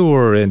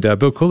Mansour and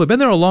Bill Kula. Been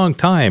there a long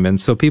time.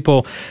 And so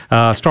people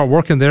start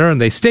working there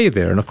and they stay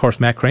there. And, of course,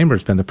 Matt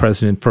Kramer's been the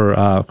president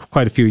for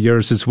quite a few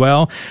years as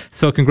well.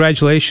 So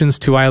congratulations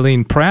to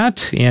Eileen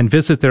Pratt, and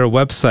visit their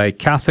website,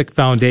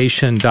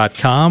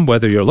 CatholicFoundation.com,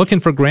 whether you're looking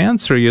for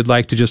grants or you'd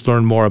like to just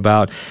learn more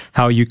about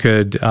how you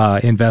could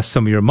invest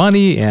some of your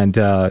money and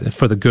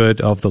for the good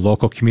of the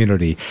local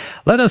community.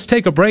 Let us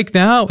take a break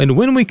now, and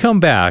when we come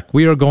back,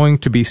 we are going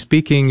to be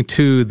speaking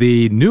to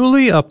the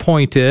newly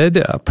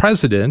appointed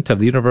president of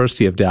the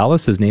University of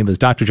Dallas. His name is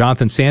Dr.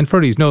 Jonathan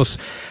Sanford. He's no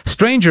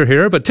stranger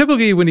here, but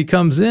typically when he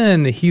comes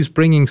in, he's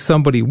bringing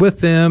somebody with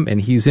him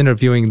and he's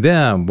interviewing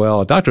them.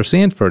 Well, Dr.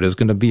 Sanford is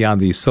going to be on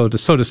the, so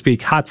to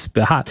speak, hot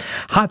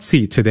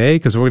seat today,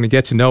 because we're going to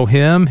get to know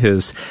him,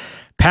 his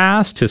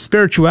past, his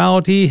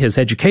spirituality, his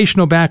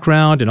educational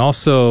background, and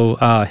also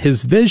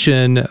his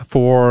vision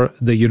for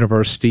the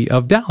University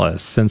of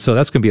Dallas. And so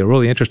that's going to be a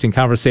really interesting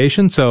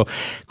conversation. So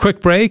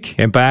quick break,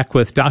 and back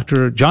with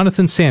Dr.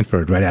 Jonathan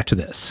Sanford right after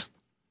this.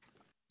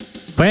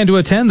 Plan to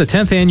attend the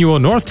 10th Annual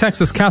North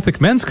Texas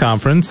Catholic Men's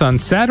Conference on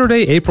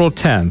Saturday, April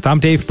 10th. I'm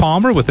Dave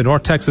Palmer with the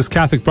North Texas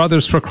Catholic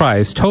Brothers for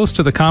Christ, host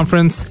of the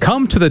conference,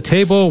 Come to the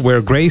Table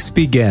Where Grace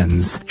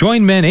Begins.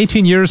 Join men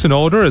 18 years and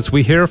older as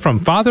we hear from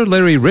Father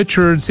Larry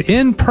Richards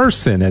in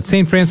person at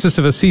St. Francis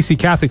of Assisi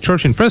Catholic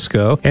Church in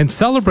Frisco and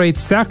celebrate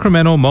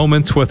sacramental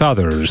moments with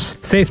others.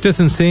 Safe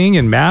distancing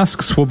and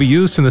masks will be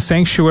used in the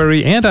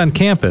sanctuary and on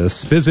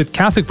campus. Visit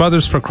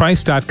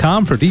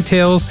CatholicBrothersForChrist.com for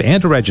details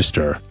and to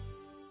register.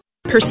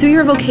 Pursue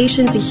your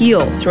vocation to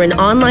heal through an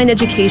online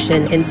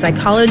education in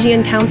psychology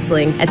and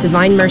counseling at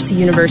Divine Mercy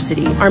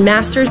University. Our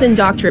master's and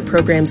doctorate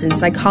programs in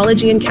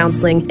psychology and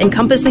counseling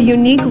encompass a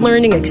unique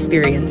learning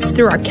experience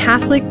through our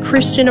Catholic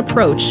Christian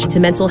approach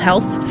to mental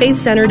health,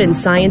 faith-centered and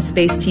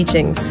science-based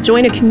teachings.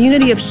 Join a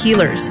community of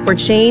healers where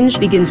change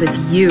begins with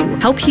you.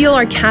 Help heal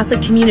our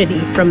Catholic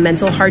community from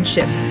mental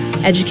hardship,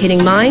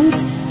 educating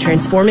minds,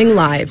 transforming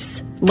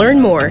lives.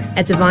 Learn more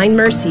at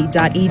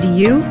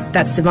divinemercy.edu.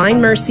 That's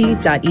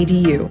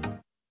divinemercy.edu.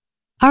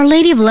 Our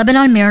Lady of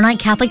Lebanon Maronite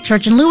Catholic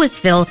Church in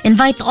Louisville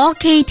invites all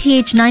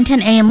KATH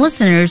 910 AM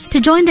listeners to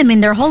join them in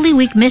their Holy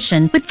Week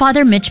mission with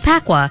Father Mitch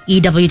Pacwa,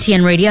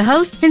 EWTN radio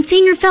host and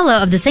senior fellow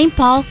of the St.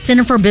 Paul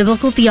Center for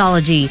Biblical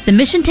Theology. The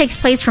mission takes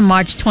place from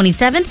March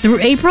 27th through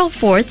April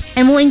 4th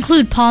and will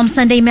include Palm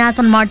Sunday Mass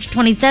on March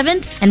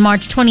 27th and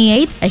March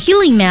 28th, a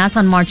healing Mass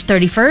on March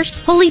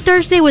 31st, Holy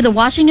Thursday with a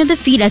washing of the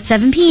feet at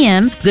 7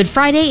 p.m., Good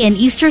Friday, and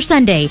Easter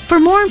Sunday. For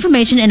more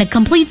information and a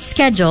complete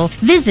schedule,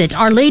 visit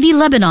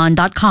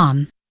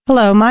OurLadyLebanon.com.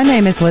 Hello, my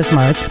name is Liz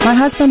Mertz. My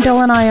husband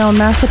Bill and I own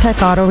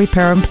MasterTech Auto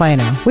Repair in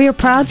Plano. We are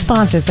proud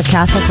sponsors of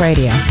Catholic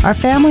Radio. Our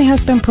family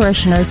has been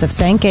parishioners of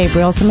St.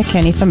 Gabriel's and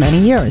McKinney for many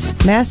years.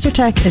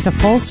 MasterTech is a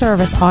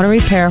full-service auto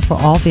repair for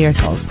all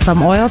vehicles,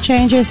 from oil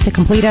changes to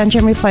complete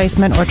engine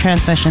replacement or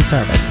transmission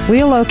service.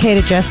 We are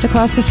located just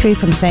across the street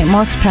from St.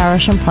 Mark's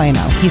Parish in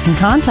Plano. You can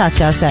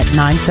contact us at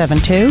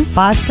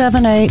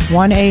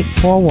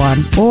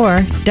 972-578-1841 or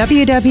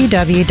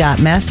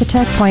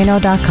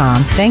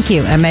www.mastertechplano.com. Thank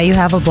you, and may you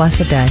have a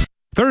blessed day.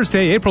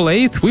 Thursday, April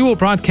 8th, we will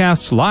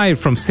broadcast live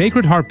from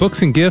Sacred Heart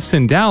Books and Gifts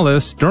in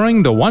Dallas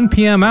during the 1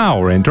 p.m.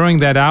 hour. And during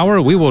that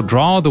hour, we will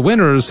draw the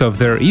winners of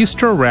their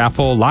Easter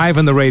raffle live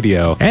on the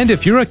radio. And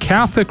if you're a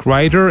Catholic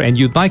writer and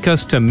you'd like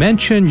us to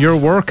mention your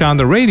work on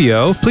the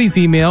radio, please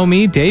email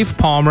me, Dave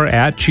Palmer,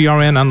 at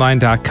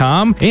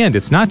grnonline.com. And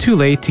it's not too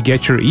late to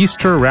get your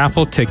Easter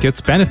raffle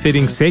tickets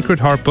benefiting Sacred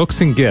Heart Books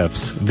and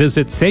Gifts.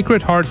 Visit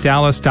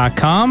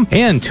sacredheartdallas.com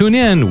and tune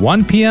in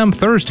 1 p.m.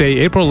 Thursday,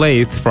 April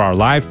 8th for our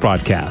live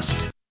broadcast.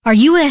 Are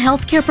you a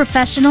healthcare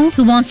professional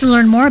who wants to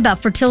learn more about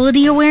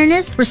fertility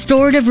awareness,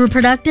 restorative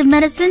reproductive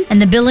medicine,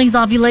 and the Billings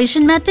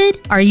ovulation method?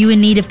 Are you in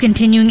need of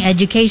continuing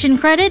education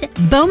credit?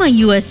 BOMA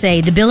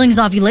USA, the Billings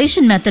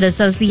Ovulation Method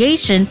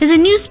Association, is a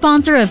new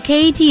sponsor of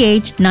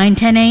KATH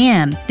 910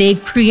 AM.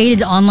 They've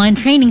created online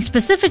training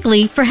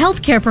specifically for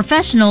healthcare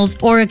professionals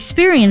or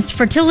experienced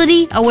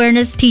fertility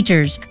awareness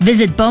teachers.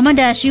 Visit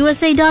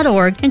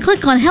BOMA-USA.org and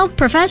click on Health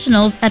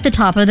Professionals at the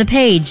top of the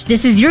page.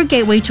 This is your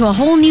gateway to a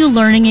whole new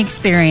learning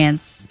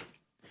experience.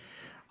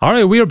 All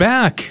right, we are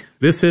back.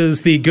 This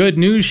is the Good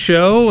News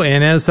Show,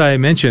 and as I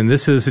mentioned,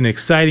 this is an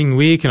exciting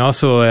week and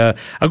also a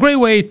great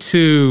way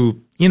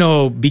to,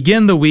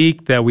 begin the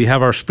week that we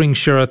have our Spring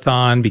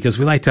Share-a-thon, because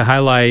we like to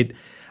highlight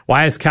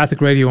why is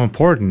Catholic radio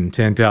important,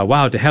 and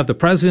to have the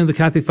president of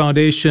the Catholic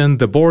Foundation,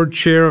 the board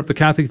chair of the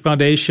Catholic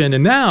Foundation,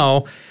 and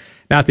now,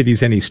 not that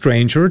he's any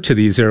stranger to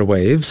these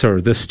airwaves or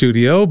this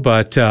studio,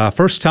 but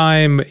first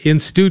time in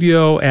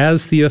studio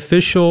as the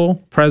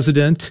official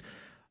president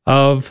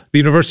of the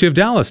University of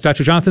Dallas,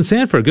 Dr. Jonathan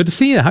Sanford. Good to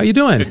see you. How are you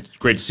doing? It's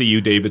great to see you,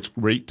 Dave. It's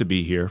great to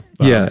be here.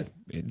 Yeah.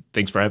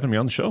 Thanks for having me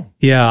on the show.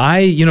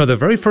 Yeah, the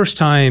very first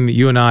time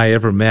you and I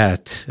ever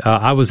met,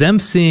 I was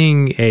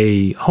emceeing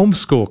a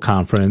homeschool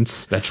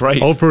conference. That's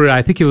right. Over,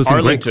 I think it was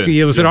Arlington.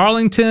 It was at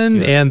Arlington,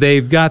 yes. And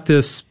they've got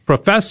this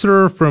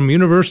professor from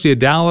University of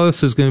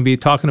Dallas is going to be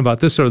talking about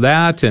this or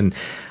that, and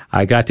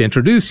I got to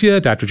introduce you,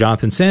 Dr.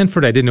 Jonathan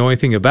Sanford. I didn't know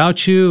anything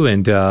about you,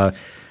 and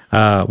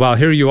well,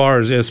 here you are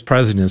as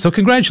president. So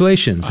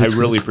congratulations. I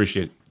really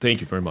appreciate it.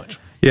 Thank you very much.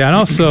 Yeah, and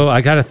also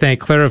I got to thank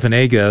Clara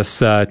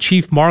Venegas,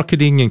 Chief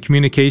Marketing and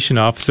Communication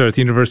Officer at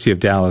the University of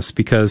Dallas,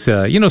 because,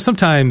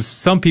 sometimes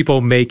some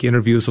people make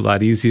interviews a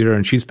lot easier,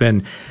 and she's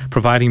been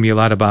providing me a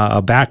lot about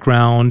a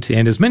background.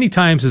 And as many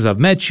times as I've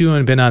met you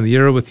and been on the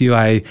air with you,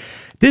 I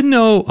didn't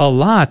know a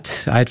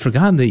lot. I'd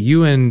forgotten that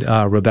you and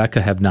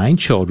Rebecca have 9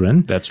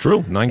 children. That's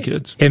true, 9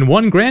 kids. And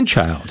 1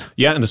 grandchild.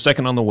 Yeah, and a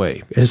second on the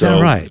way. Is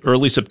that right?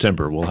 Early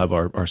September, we'll have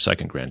our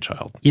second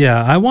grandchild.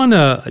 Yeah, I want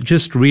to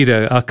just read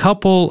a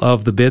couple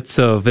of the bits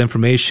of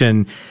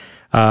information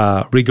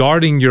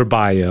regarding your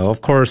bio.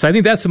 Of course, I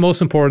think that's the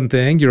most important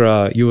thing. You're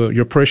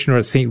a parishioner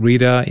at St.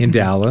 Rita in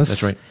Dallas.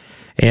 That's right.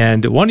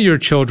 And one of your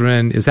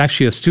children is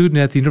actually a student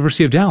at the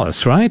University of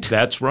Dallas, right?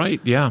 That's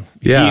right. Yeah.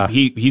 Yeah.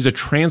 He's a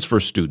transfer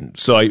student,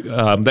 so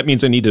that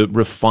means I need to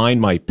refine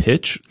my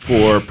pitch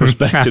for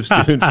prospective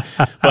students.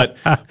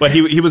 But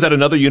he was at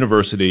another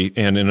university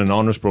and in an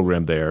honors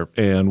program there.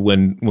 And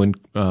when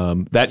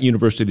that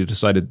university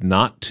decided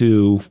not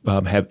to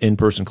have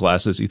in-person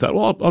classes, he thought,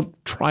 well, I'll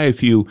try a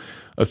few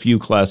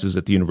classes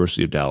at the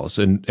University of Dallas,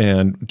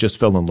 and just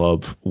fell in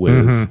love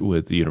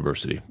with the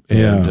university.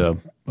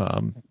 And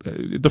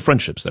the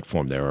friendships that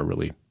form there are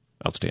really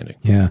outstanding.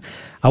 Yeah.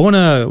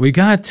 We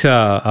got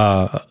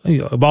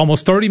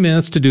almost 30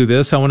 minutes to do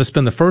this. I want to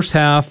spend the first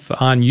half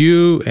on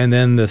you and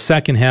then the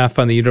second half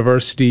on the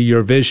university,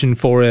 your vision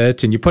for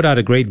it. And you put out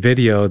a great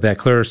video that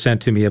Claire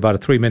sent to me, about a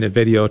 3-minute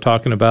video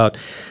talking about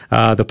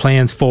the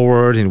plans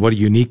forward and what a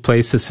unique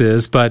place this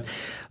is. But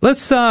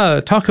let's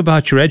talk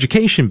about your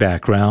education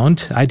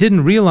background. I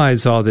didn't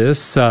realize all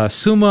this.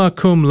 Summa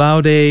cum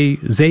laude,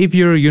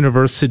 Xavier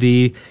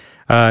University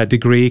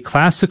degree,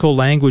 classical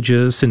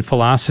languages and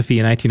philosophy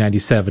in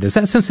 1997. Is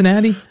that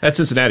Cincinnati? That's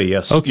Cincinnati,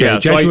 yes. Okay, yeah,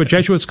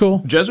 Jesuit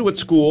school? Jesuit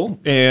school,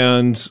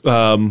 and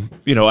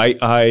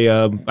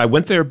I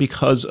went there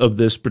because of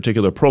this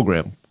particular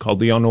program called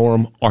the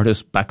Honorum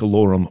Artis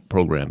Baccalorum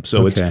program.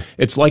 So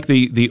it's like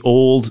the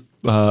old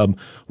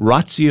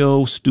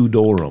Ratio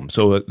Studorum,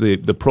 so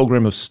the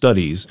program of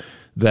studies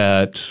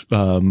that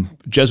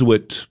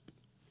Jesuit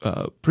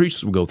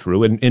priests will go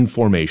through in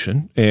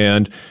formation,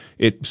 and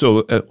a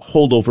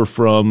holdover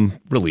from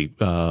really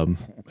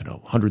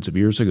hundreds of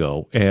years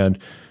ago, and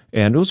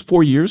it was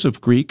 4 years of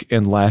Greek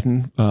and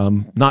Latin,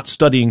 not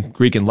studying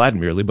Greek and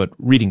Latin merely, but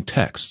reading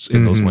texts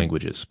in those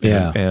languages.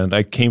 And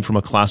I came from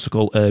a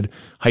classical ed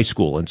high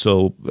school, and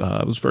so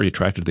I was very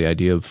attracted to the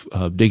idea of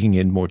digging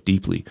in more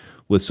deeply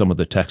with some of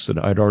the texts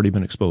that I'd already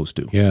been exposed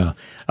to. Yeah.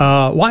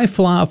 Why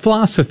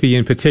philosophy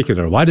in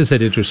particular? Why does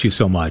that interest you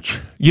so much?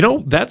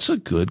 That's a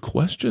good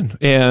question.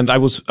 And I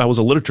was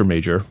a literature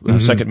major,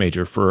 second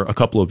major for a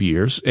couple of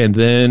years, and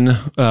then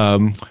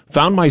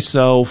found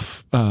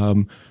myself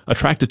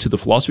attracted to the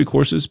philosophy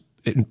courses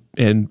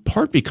in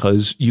part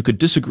because you could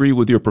disagree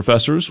with your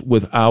professors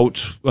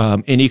without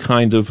any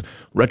kind of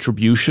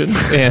retribution,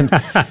 and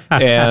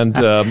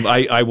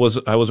I was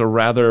a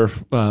rather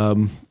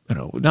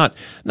not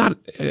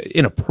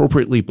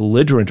inappropriately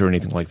belligerent or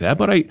anything like that,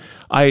 but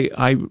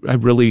I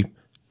really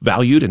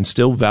valued and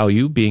still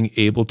value being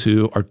able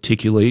to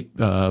articulate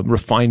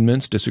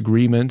refinements,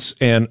 disagreements,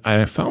 and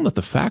I found that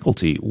the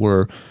faculty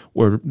were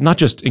not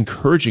just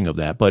encouraging of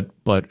that, but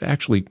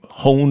actually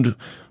honed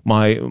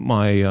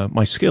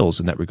my skills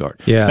in that regard.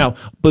 Yeah. Now,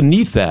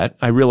 beneath that,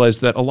 I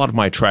realized that a lot of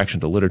my attraction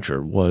to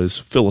literature was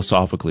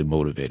philosophically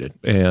motivated,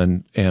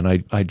 and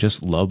I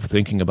just love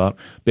thinking about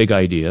big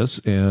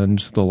ideas and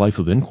the life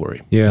of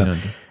inquiry. Yeah.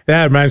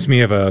 That reminds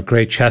me of a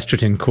great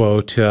Chesterton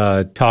quote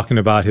talking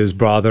about his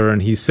brother,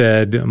 and he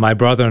said, "My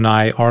brother and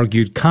I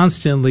argued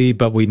constantly,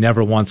 but we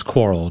never once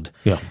quarreled."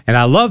 Yeah. And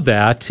I love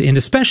that, and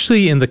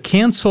especially in the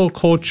cancel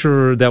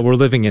culture that we're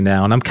living in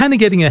now. And I'm kind of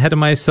getting ahead of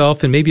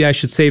myself, and maybe I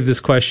should save this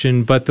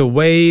question, but the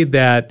way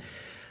that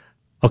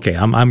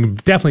I'm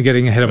definitely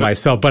getting ahead of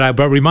myself, but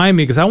remind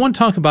me, because I want to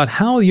talk about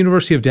how the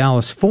University of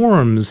Dallas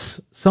forms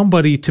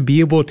somebody to be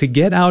able to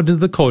get out into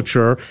the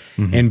culture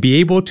and be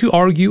able to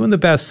argue in the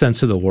best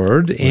sense of the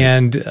word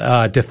and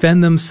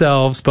defend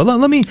themselves. But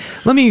let me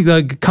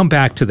come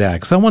back to that,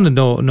 because I want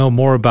to know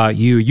more about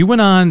you. You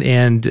went on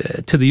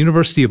to the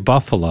University of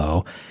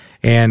Buffalo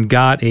and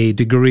got a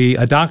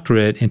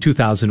doctorate in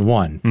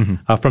 2001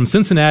 from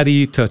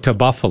Cincinnati to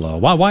Buffalo.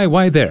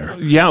 Why there?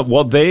 Yeah,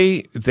 well,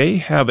 they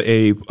have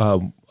a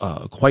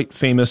quite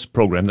famous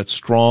program that's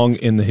strong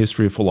in the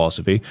history of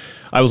philosophy.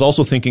 I was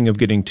also thinking of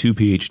getting 2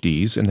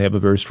 PhDs, and they have a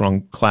very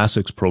strong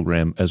classics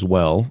program as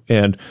well.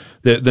 And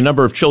the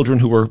number of children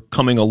who were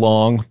coming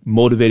along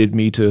motivated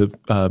me to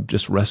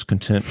just rest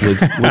content with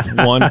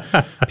one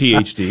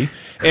PhD.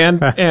 And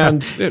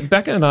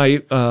Becca and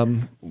I,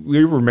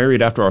 we were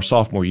married after our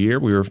sophomore year.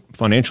 We were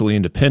financially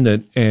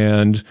independent,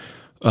 and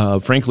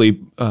frankly,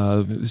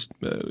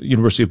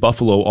 University of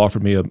Buffalo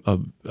offered me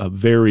a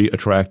very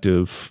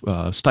attractive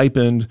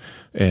stipend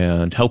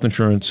and health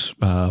insurance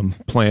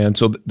plan.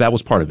 So that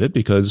was part of it,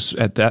 because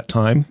at that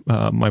time,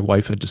 my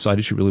wife had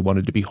decided she really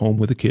wanted to be home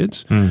with the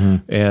kids.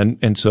 Mm-hmm.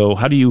 And so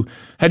how do you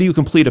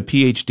complete a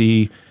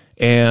PhD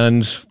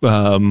and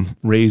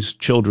raise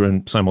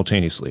children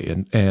simultaneously,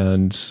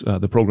 and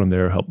the program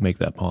there helped make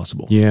that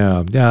possible.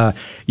 Yeah.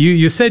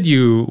 You said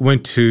you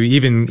went to,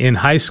 even in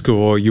high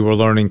school, you were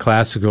learning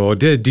classical.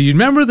 Do you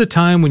remember the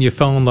time when you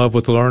fell in love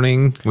with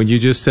learning? When you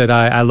just said,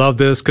 I love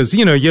this? Because,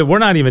 we're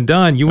not even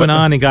done. You went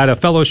on and got a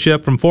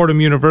fellowship from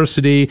Fordham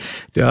University.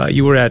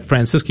 You were at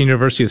Franciscan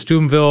University of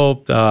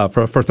Steubenville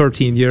for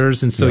 13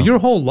 years. And so your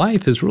whole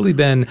life has really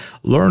been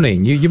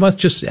learning. You must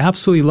just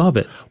absolutely love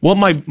it. Well,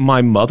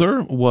 my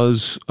mother was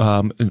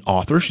an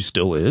author. She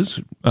still is.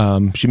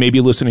 She may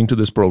be listening to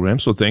this program,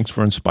 so thanks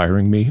for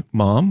inspiring me,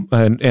 Mom.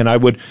 And I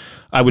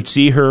would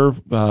see her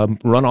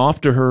run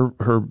off to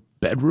her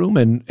bedroom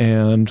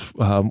and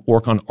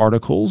work on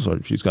articles.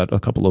 She's got a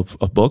couple of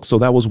books, so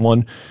that was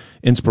one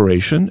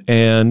inspiration.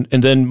 And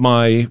then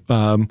I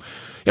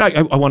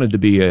wanted to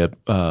be a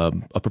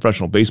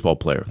professional baseball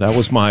player. That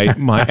was my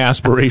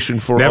aspiration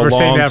for a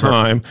long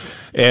time.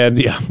 And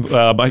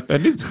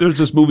there's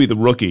this movie, The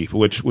Rookie,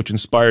 which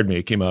inspired me.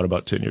 It came out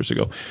about 10 years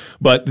ago.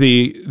 But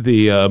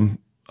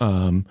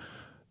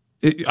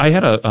I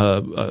had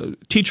a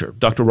teacher,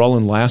 Dr.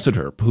 Roland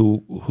Lassiter,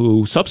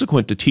 who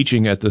subsequent to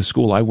teaching at the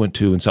school I went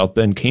to in South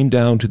Bend, came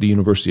down to the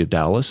University of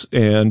Dallas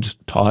and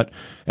taught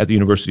at the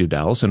University of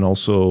Dallas, and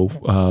also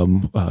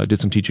did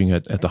some teaching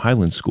at the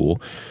Highland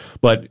School.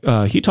 But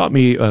he taught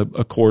me a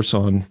course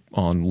on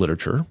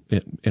literature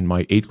in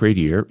my 8th grade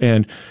year,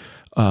 and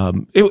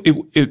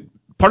it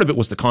part of it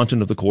was the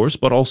content of the course,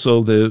 but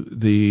also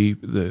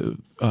the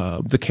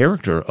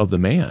character of the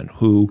man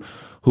who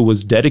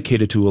was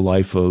dedicated to a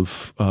life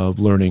of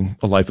learning,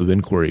 a life of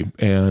inquiry.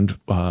 And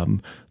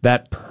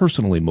that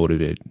personally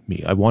motivated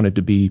me. I wanted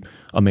to be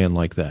a man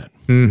like that.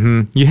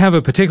 Mm-hmm. You have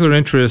a particular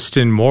interest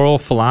in moral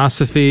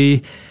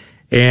philosophy.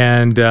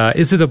 And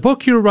is it a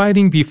book you're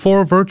writing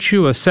before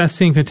virtue,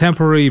 assessing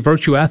contemporary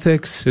virtue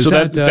ethics?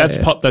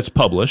 That's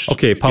published.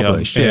 Okay,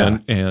 published.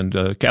 And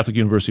Catholic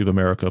University of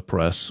America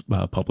Press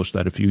published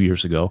that a few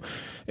years ago.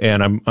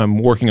 And I'm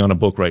working on a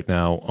book right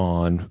now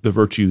on the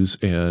virtues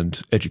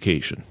and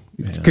education.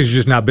 Because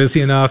you're just not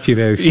busy enough, you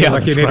need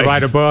to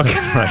write a book.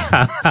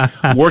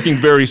 Right. Working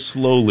very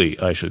slowly,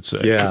 I should say.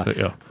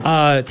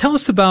 Yeah. Tell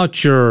us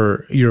about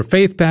your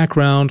faith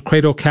background,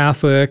 cradle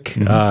Catholic,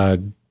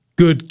 mm-hmm.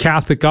 Good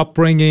Catholic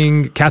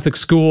upbringing, Catholic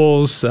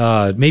schools,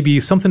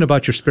 maybe something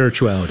about your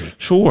spirituality.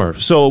 Sure.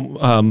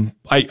 So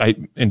I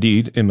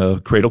indeed am a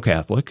cradle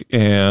Catholic,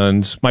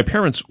 and my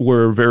parents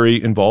were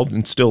very involved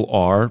and still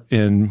are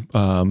in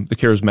the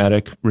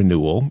charismatic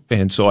renewal.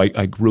 And so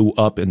I grew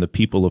up in the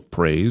People of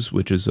Praise,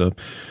 which is a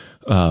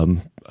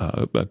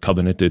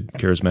covenanted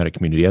charismatic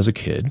community as a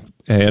kid.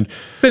 And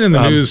been in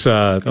the news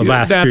the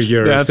last few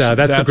years.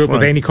 That's the group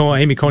of Amy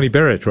Coney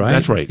Barrett, right?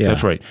 That's right. Yeah.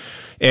 That's right.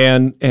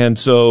 And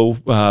so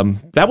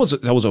that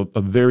was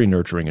a very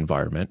nurturing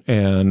environment,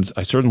 and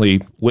I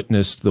certainly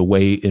witnessed the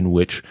way in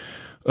which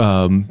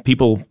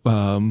people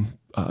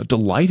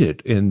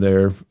delighted in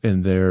their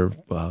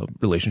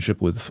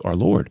relationship with our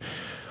Lord.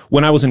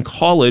 When I was in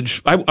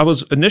college, I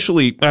was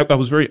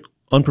very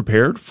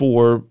unprepared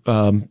for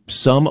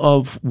some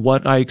of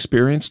what I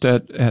experienced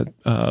at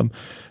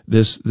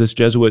this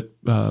Jesuit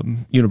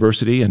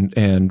university,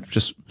 and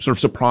just sort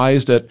of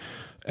surprised at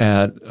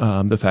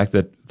the fact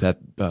that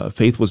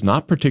faith was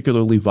not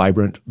particularly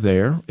vibrant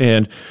there,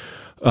 and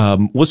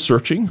was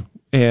searching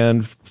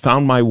and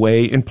found my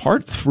way in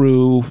part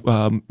through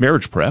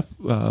marriage prep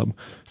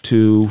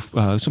to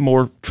some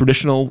more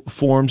traditional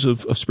forms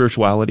of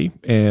spirituality,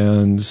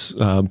 and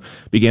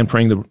began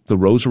praying the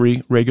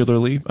rosary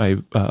regularly.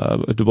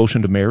 A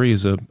devotion to Mary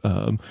is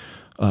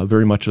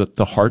very much at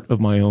the heart of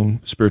my own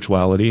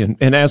spirituality.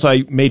 And as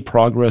I made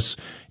progress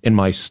in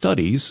my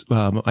studies,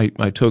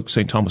 I took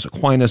St. Thomas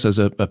Aquinas as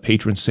a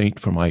patron saint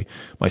for my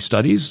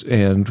studies,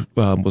 and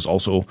was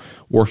also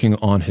working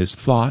on his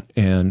thought,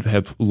 and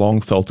have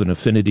long felt an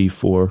affinity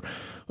for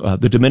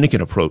the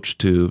Dominican approach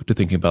to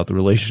thinking about the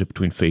relationship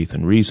between faith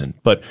and reason.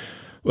 But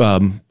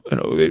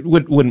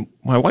when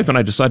my wife and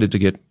I decided to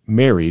get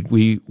married,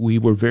 we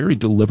were very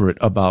deliberate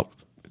about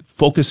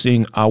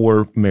focusing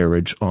our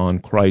marriage on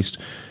Christ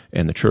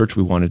and the church.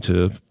 We wanted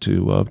to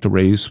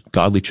raise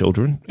godly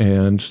children,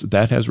 and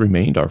that has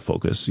remained our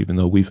focus. Even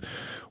though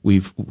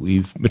we've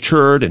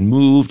matured and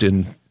moved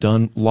and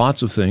done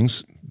lots of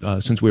things,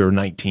 since we were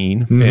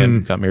 19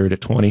 and got married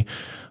at 20.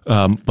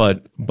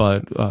 But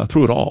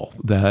through it all,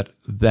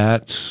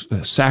 that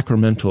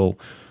sacramental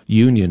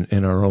union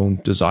in our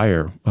own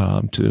desire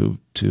to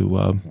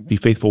be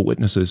faithful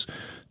witnesses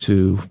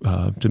to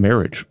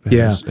marriage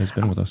has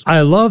been with us.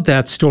 I love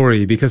that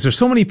story because there's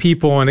so many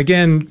people, and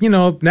again,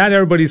 not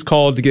everybody's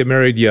called to get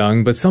married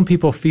young, but some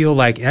people feel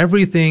like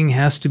everything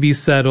has to be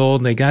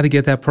settled and they got to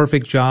get that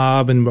perfect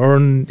job and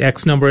earn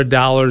X number of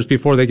dollars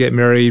before they get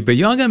married. But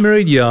you all got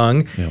married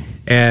young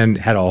and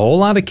had a whole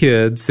lot of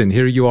kids, and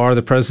here you are,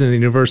 the president of the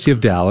University of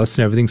Dallas,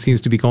 and everything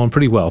seems to be going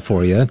pretty well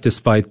for you,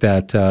 despite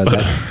that.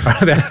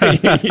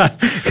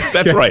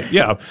 That's right.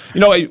 Yeah.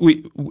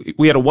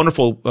 We had a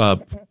wonderful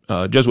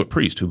Jesuit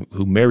priest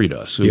who married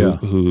us,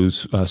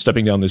 who's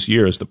stepping down this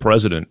year as the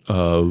president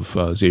of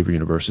Xavier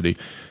University,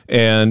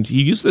 and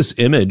he used this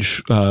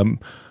image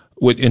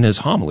in his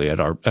homily at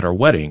our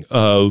wedding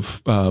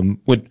of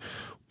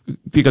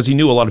because he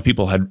knew a lot of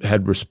people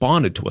had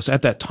responded to us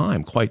at that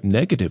time quite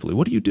negatively.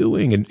 What are you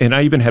doing? And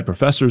I even had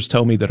professors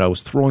tell me that I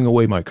was throwing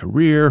away my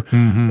career,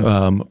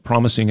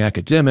 promising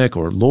academic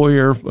or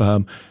lawyer,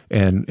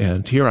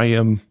 and here I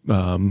am,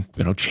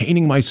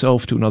 chaining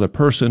myself to another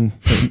person,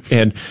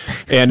 and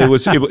it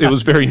was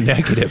very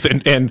negative.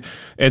 And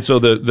so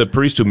the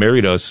priest who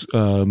married us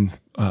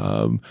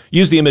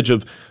used the image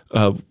of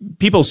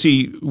people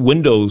see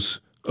windows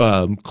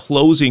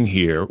closing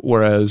here,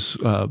 whereas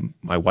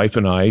my wife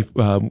and I,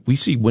 we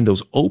see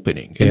windows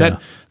opening, and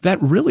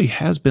that really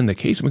has been the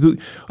case. I mean,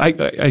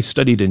 I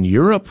studied in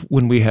Europe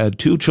when we had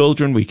 2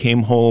 children. We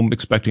came home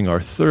expecting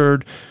our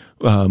third.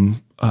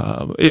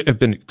 I've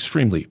been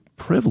extremely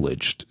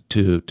privileged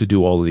to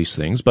do all of these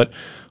things, but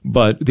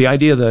the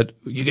idea that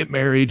you get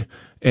married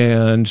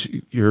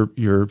and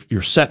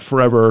you're set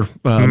forever.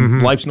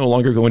 Life's no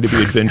longer going to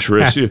be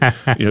adventurous. you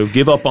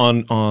give up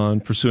on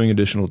pursuing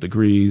additional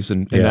degrees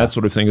and that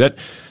sort of thing.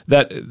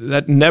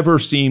 That never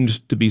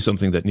seemed to be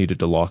something that needed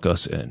to lock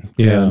us in.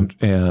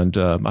 And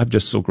I'm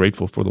just so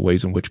grateful for the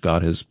ways in which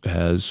God has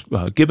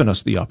given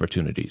us the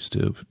opportunities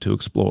to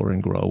explore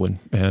and grow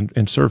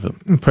and serve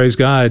Him. Praise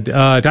God.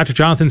 Dr.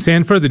 Jonathan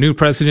Sanford, the new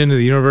president of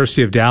the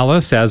University of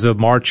Dallas as of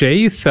March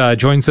 8th,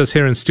 joins us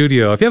here in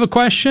studio. If you have a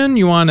question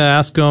you want to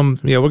ask him,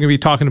 we're going to be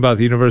talking about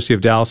the University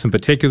of Dallas in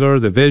particular,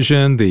 the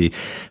vision, the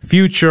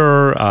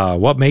future,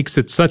 what makes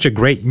it such a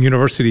great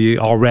university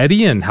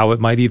already, and how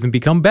it might even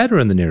become better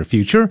in the near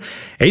future.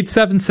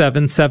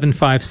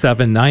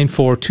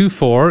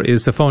 877-757-9424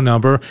 is the phone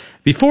number.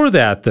 Before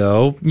that,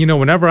 though,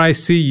 whenever I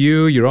see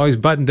you, you're always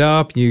buttoned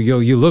up.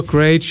 You look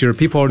great.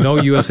 People know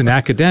you as an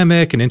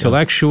academic, an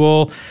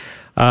intellectual.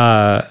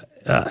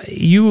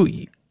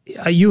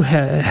 You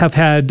have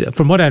had,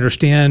 from what I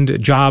understand,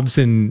 jobs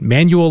in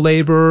manual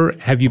labor.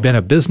 Have you been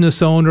a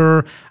business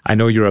owner? I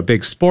know you're a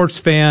big sports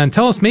fan.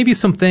 Tell us maybe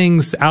some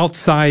things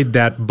outside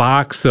that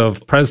box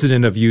of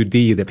president of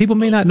UD that people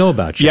may not know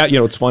about you.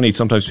 Yeah, it's funny.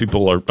 Sometimes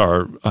people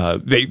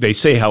they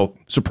say how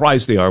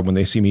surprised they are when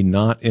they see me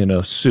not in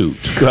a suit.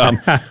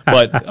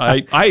 But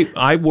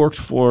I worked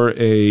for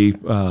a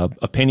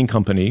painting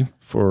company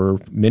for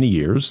many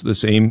years, the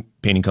same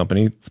painting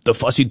company. The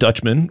Fussy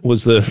Dutchman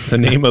was the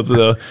name of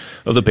the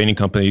painting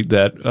company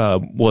that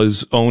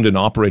was owned and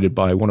operated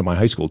by one of my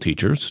high school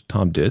teachers,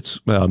 Tom Ditz,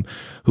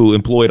 who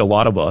employed a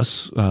lot of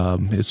us,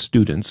 his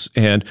students.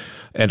 And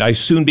I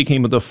soon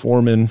became the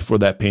foreman for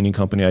that painting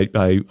company.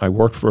 I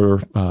worked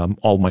for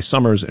all of my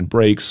summers and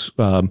breaks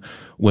when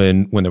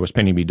there was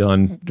painting to be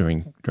done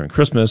during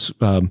Christmas.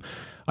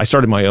 I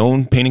started my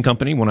own painting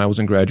company when I was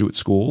in graduate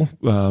school,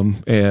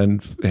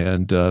 and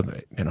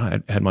I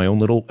had my own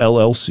little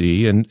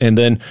LLC, and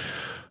then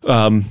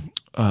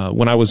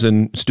when I was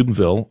in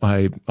Steubenville,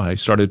 I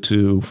started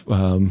to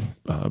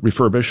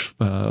refurbish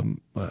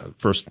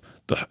first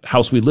the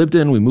house we lived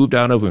in. We moved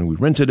out of and we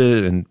rented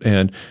it,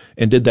 and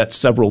did that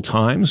several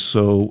times.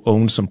 So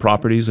owned some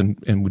properties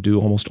and would do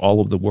almost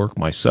all of the work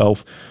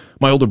myself.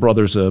 My older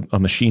brother's a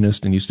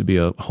machinist and used to be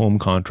a home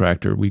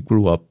contractor. We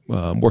grew up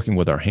working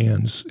with our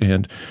hands.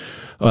 And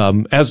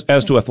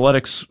as to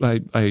athletics,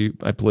 I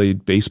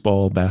played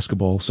baseball,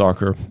 basketball,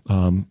 soccer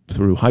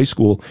through high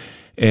school,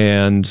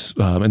 and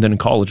then in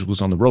college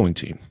was on the rowing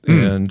team.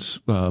 And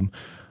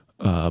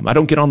I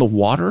don't get on the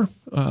water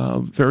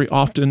very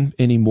often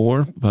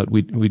anymore, but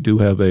we do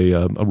have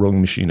a rowing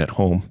machine at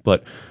home.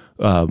 But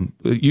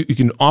you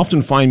can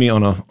often find me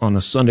on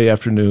a Sunday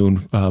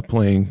afternoon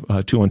playing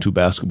 2-on-2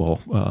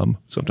 basketball,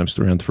 sometimes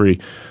 3-on-3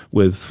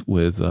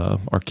 with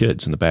our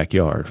kids in the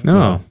backyard.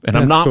 And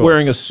I'm not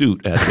wearing a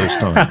suit at those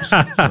times.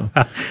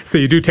 So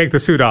you do take the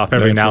suit off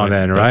every now and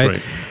then, right?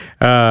 That's right.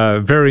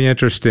 Very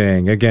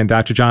interesting. Again,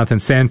 Dr. Jonathan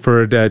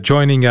Sanford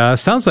joining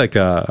us. Sounds like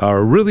a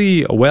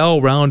really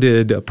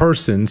well-rounded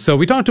person. So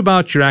we talked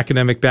about your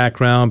academic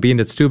background,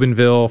 being at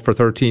Steubenville for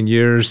 13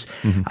 years.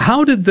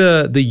 How did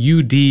the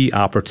UD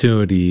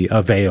opportunity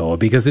avail?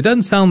 Because it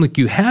doesn't sound like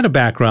you had a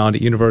background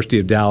at University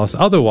of Dallas.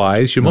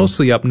 Otherwise, you're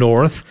mostly up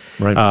north,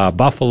 right.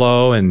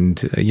 Buffalo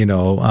and,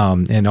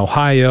 in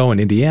Ohio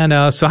and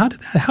Indiana. So how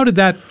did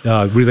that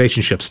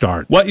relationship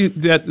start? Well,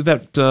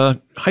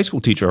 that high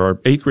school teacher, our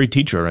 8th grade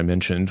teacher I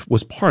mentioned,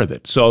 was part of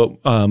it. So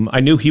I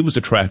knew he was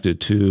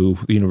attracted to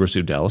the University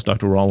of Dallas,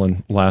 Dr.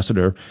 Roland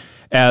Lassiter,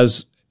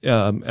 as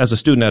a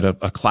student at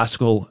a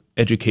classical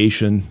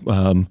education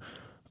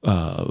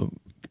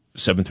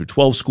 7 through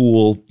 12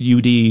 school.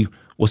 UD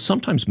was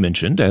sometimes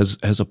mentioned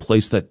as a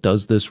place that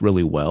does this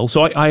really well.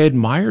 So I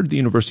admired the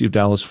University of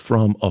Dallas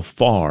from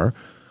afar.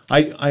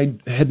 I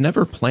had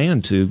never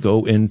planned to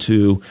go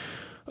into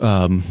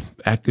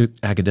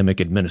academic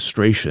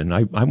administration.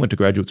 I went to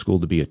graduate school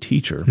to be a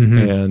teacher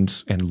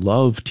and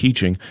love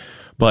teaching.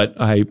 But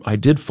I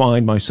did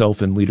find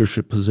myself in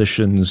leadership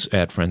positions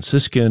at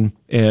Franciscan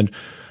and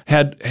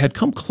had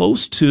come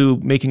close to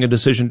making a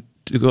decision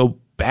to go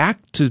back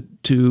to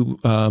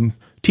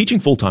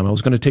teaching full time. I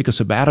was going to take a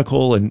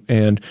sabbatical, and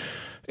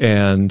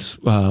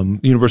the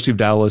University of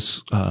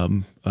Dallas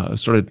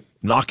started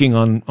knocking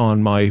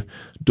on my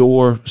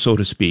door, so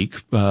to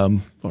speak,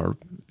 or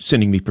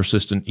sending me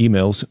persistent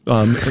emails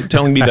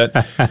telling me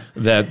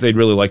that they'd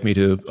really like me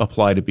to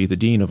apply to be the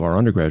dean of our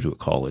undergraduate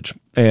college.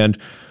 And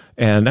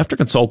after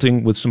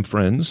consulting with some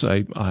friends,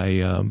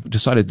 I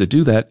decided to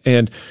do that.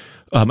 And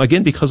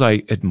again, because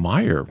I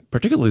admire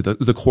particularly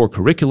the core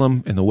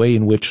curriculum and the way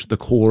in which the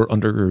core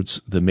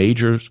undergirds the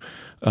majors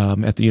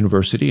at the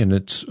university, and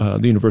it's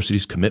the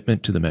university's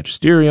commitment to the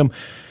magisterium.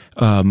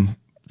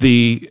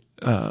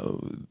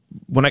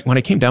 When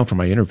I came down for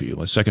my interview,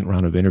 a second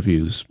round of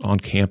interviews on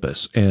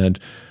campus, and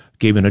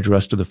gave an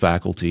address to the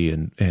faculty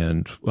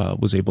and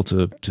was able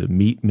to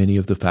meet many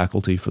of the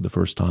faculty for the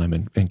first time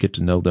and get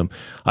to know them,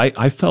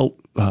 I felt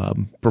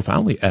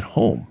profoundly at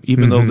home,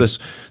 even though this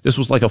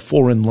was like a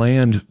foreign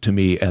land to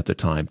me at the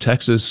time.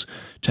 Texas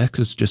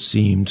just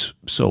seemed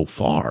so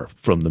far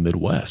from the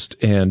Midwest,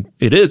 and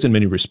it is in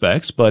many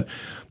respects. But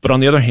on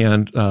the other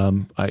hand,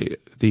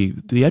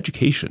 the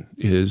education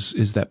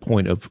is that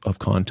point of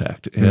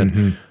contact,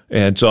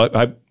 and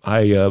so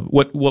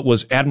what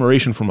was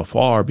admiration from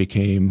afar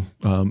became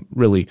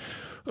really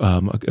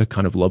a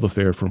kind of love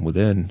affair from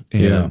within,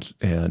 and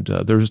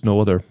there's no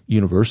other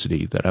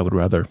university that I would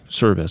rather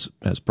serve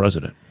as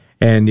president.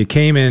 And you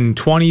came in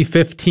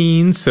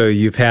 2015, so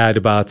you've had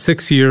about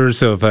 6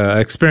 years of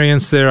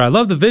experience there. I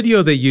love the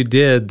video that you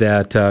did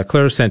that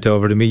Claire sent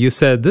over to me. You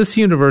said, this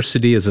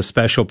university is a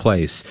special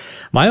place.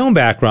 My own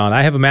background,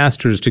 I have a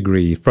master's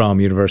degree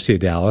from University of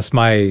Dallas.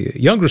 My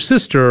younger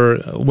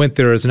sister went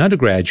there as an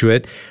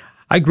undergraduate.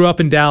 I grew up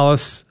in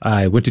Dallas.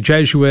 I went to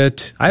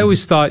Jesuit. I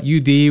always thought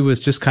UD was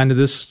just kind of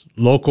this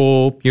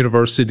local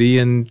university,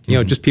 and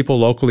just people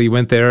locally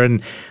went there.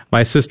 And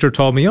my sister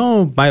told me,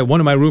 one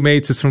of my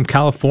roommates is from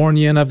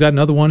California, and I've got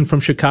another one from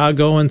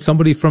Chicago, and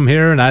somebody from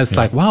here. And I was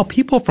like, wow,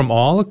 people from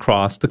all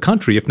across the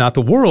country, if not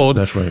the world,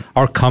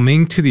 are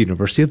coming to the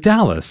University of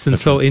Dallas. And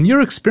in your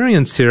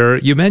experience here,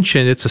 you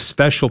mentioned it's a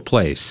special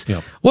place.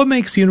 Yeah. What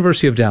makes the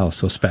University of Dallas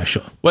so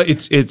special? Well,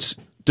 it's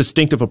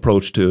distinctive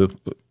approach to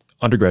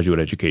undergraduate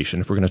education.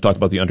 If we're going to talk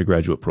about the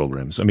undergraduate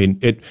programs, I mean,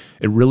 it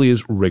really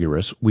is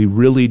rigorous. We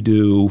really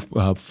do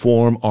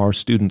form our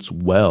students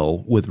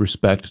well with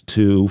respect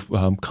to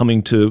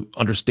coming to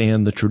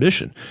understand the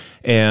tradition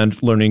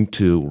and learning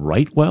to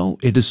write well.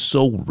 It is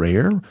so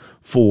rare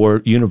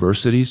for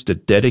universities to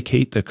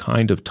dedicate the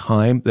kind of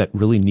time that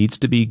really needs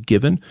to be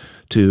given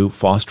to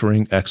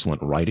fostering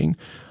excellent writing.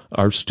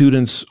 Our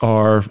students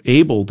are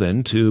able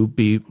then to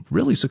be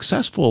really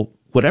successful,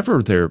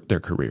 whatever their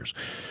careers.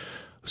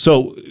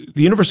 So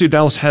the University of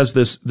Dallas has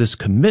this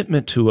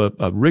commitment to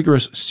a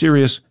rigorous,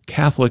 serious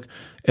Catholic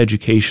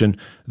education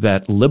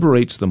that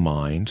liberates the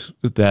mind,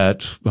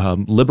 that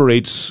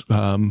liberates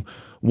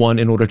one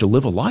in order to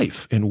live a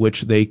life in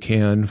which they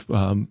can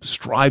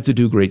strive to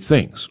do great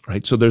things,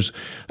 right? So there's,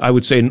 I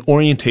would say, an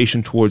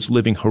orientation towards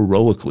living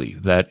heroically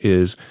that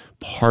is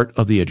part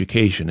of the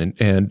education,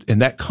 and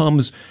that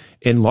comes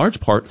in large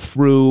part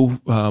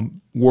through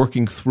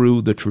working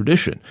through the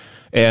tradition.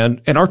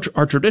 And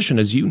our tradition,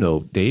 as you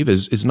know, Dave,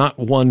 is not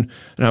one,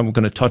 and I'm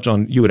going to touch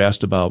on, you had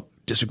asked about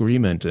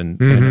disagreement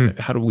and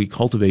how do we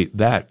cultivate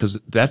that, because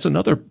that's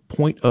another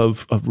point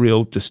of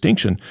real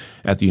distinction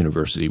at the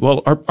university.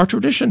 Well, our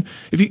tradition,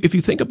 if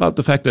you think about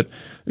the fact that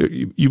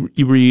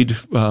you read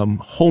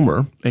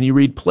Homer and you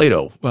read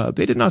Plato,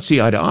 they did not see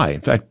eye to eye.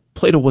 In fact,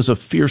 Plato was a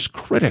fierce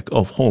critic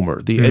of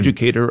Homer, the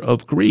educator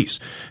of Greece,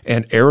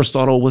 and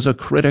Aristotle was a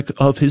critic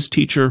of his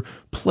teacher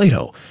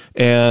Plato,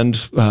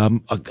 and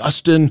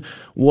Augustine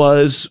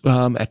was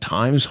at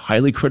times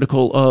highly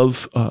critical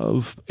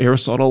of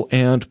Aristotle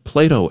and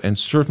Plato, and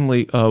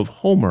certainly of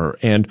Homer,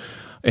 and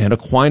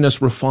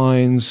Aquinas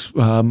refines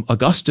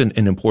Augustine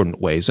in important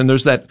ways. And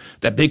there's that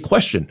big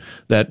question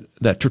that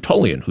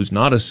Tertullian, who's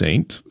not a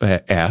saint,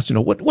 asked,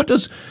 what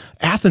does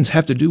Athens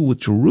have to do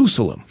with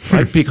Jerusalem,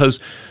 right? Because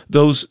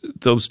those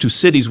two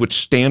cities which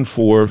stand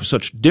for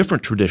such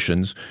different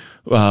traditions,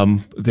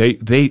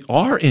 they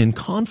are in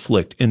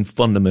conflict in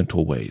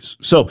fundamental ways.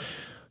 So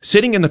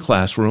sitting in the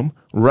classroom,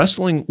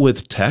 wrestling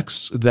with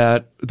texts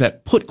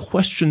that put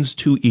questions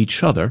to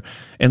each other,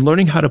 and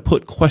learning how to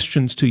put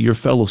questions to your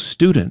fellow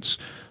students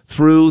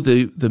through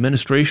the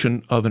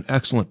administration of an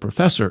excellent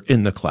professor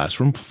in the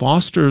classroom,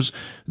 fosters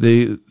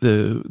the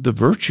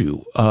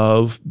virtue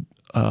of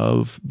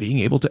being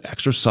able to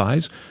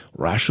exercise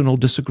rational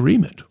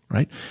disagreement,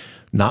 right?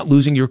 Not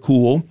losing your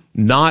cool,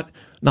 not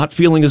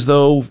feeling as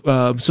though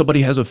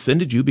somebody has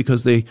offended you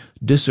because they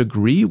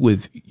disagree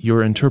with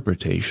your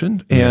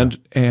interpretation,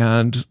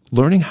 and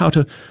learning how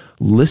to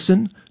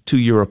listen to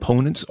your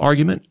opponent's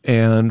argument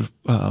and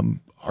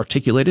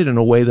articulate it in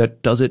a way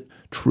that does it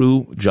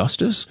true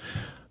justice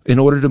in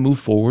order to move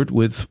forward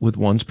with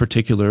one's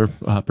particular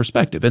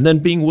perspective, and then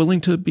being willing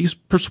to be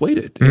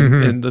persuaded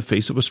in the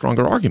face of a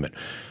stronger argument.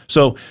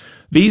 So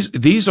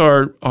these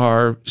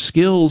are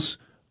skills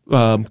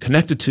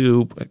connected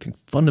to, I think,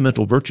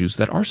 fundamental virtues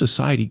that our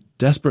society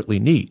desperately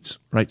needs,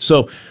 right?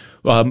 So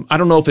I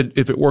don't know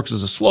if it works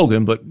as a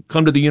slogan, but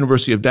come to the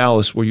University of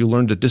Dallas where you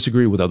learn to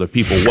disagree with other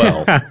people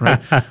well.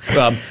 Right?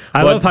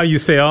 I love how you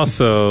say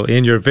also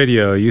in your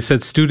video, you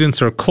said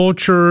students are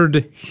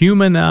cultured,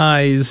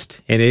 humanized,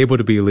 and able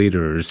to be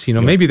leaders.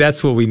 Maybe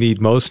that's what we need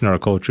most in our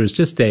culture, is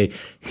just a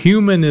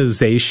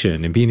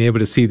humanization and being able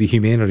to see the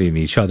humanity in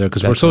each other,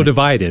 because we're so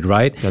divided,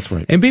 right? That's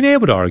right. And being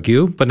able to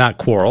argue, but not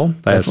quarrel,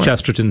 as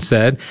Chesterton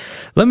said.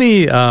 Let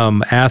me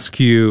ask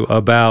you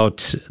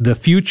about the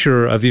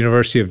future of the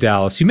University of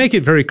Dallas. You make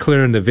it very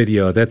clear in the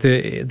video that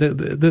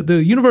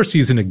the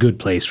university is in a good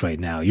place right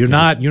now. You're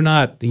not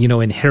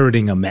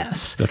inheriting a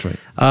mess. That's right.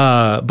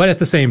 But at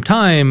the same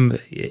time,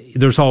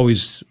 there's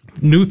always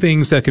new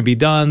things that could be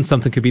done.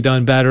 Something could be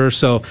done better.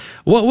 So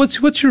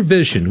what's your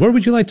vision? Where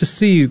would you like to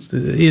see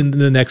in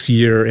the next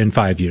year and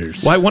 5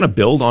 years? Well, I want to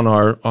build on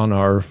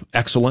our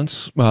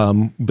excellence,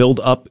 build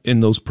up in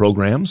those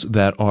programs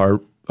that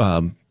are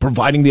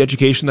providing the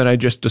education that I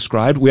just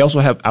described. We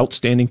also have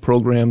outstanding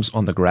programs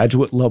on the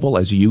graduate level,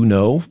 as you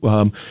know,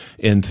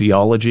 in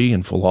theology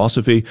and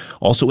philosophy,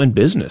 also in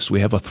business. We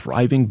have a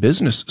thriving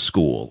business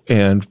school,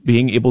 and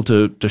being able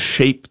to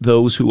shape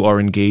those who are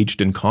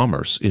engaged in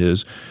commerce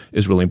is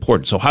really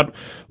important. So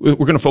we're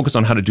going to focus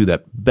on how to do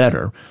that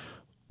better.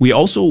 We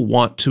also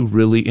want to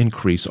really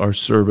increase our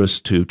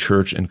service to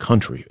church and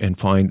country and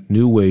find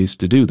new ways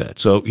to do that.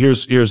 So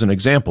here's an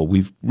example.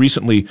 We've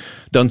recently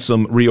done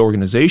some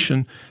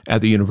reorganization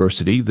at the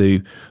university.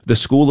 The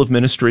School of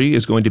Ministry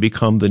is going to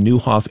become the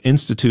Neuhoff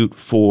Institute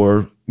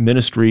for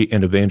Ministry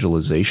and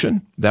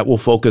Evangelization. That will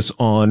focus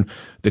on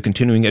the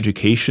continuing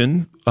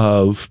education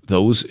of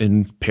those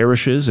in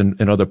parishes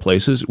and other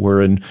places.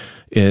 We're in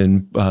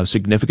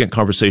significant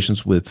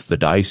conversations with the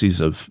Diocese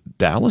of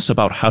Dallas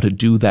about how to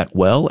do that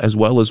well as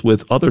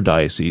with other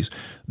dioceses.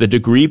 The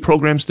degree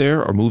programs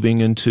there are moving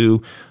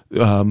into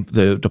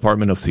the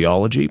Department of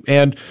Theology.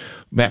 And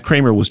Matt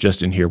Kramer was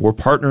just in here. We're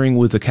partnering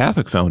with the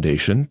Catholic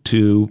Foundation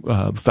to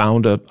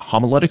found a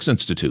Homiletics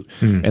Institute.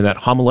 And that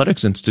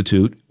Homiletics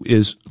Institute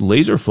is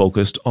laser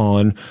focused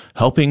on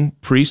helping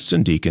priests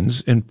and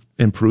deacons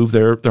improve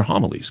their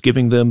homilies,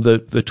 giving them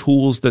the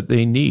tools that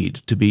they need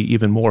to be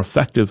even more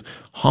effective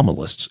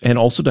homilists, and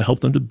also to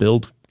help them to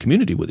build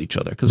community with each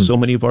other, because so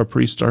many of our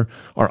priests are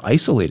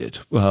isolated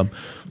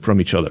from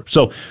each other.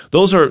 So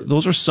those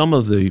are some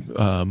of the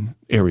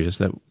areas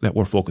that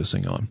we're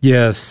focusing on.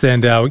 Yes,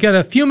 and we got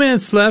a few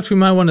minutes left. We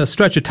might want to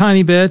stretch a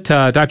tiny bit.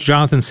 Dr.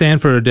 Jonathan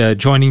Sanford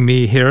joining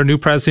me here, new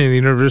president of the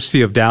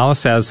University of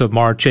Dallas as of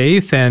March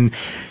 8th, and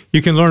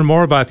you can learn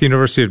more about the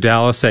University of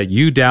Dallas at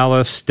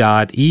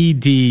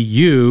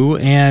udallas.edu.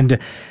 And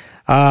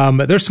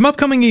there's some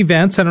upcoming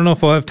events. I don't know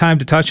if we'll have time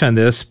to touch on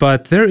this,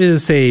 but there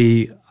is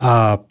a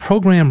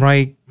program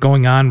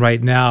going on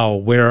right now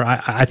where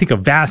I think a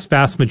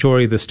vast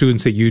majority of the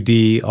students at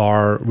UD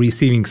are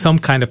receiving some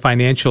kind of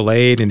financial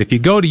aid. And if you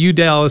go to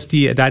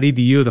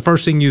udallas.edu, the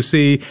first thing you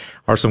see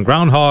are some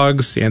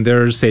groundhogs, and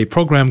there's a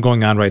program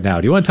going on right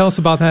now. Do you want to tell us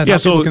about that? Yeah,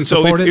 so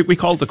we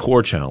call it the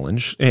Core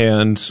Challenge,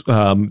 and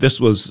this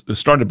was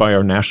started by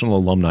our National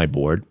Alumni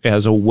Board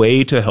as a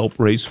way to help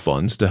raise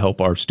funds to help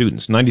our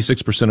students.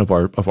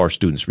 96% of our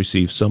students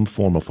receive some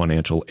form of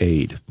financial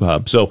aid.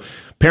 So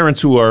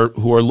parents who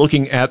are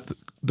looking at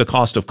the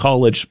cost of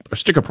college,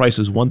 sticker price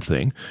is one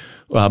thing.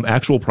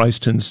 Actual price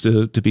tends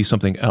to be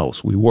something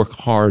else. We work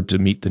hard to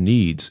meet the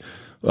needs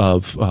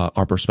of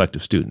our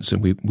prospective students,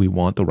 and we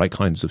want the right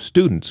kinds of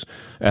students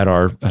at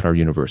our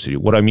university.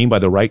 What I mean by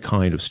the right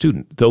kind of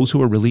student, those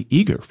who are really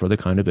eager for the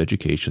kind of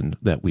education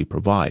that we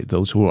provide,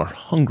 those who are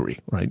hungry,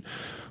 right?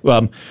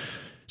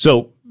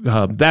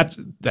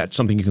 That's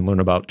something you can learn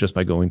about just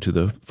by going to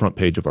the front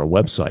page of our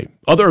website.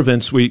 Other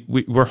events,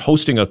 we're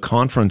hosting a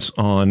conference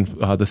on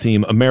the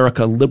theme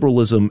America,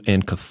 Liberalism,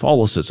 and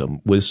Catholicism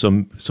with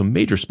some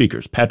major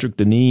speakers. Patrick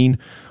Deneen,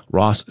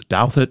 Ross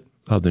Douthat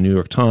of the New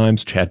York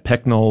Times, Chad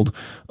Pecknold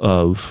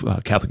of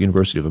Catholic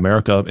University of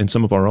America, and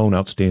some of our own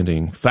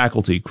outstanding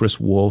faculty, Chris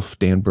Wolf,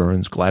 Dan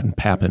Burns, Gladden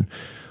Pappin.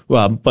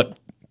 But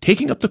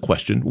taking up the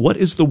question, what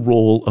is the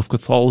role of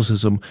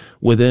Catholicism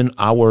within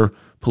our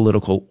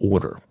political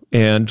order?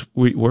 And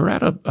we're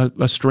at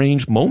a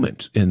strange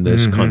moment in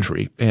this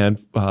country, and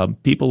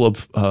people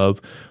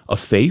of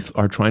faith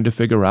are trying to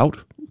figure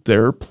out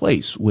their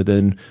place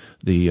within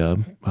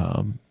the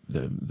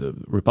the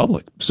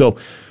Republic. So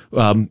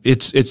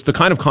it's the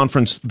kind of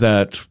conference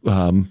that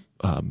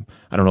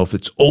I don't know if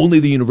it's only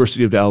the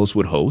University of Dallas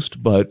would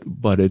host, but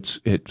it's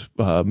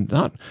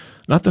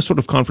not the sort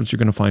of conference you're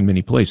going to find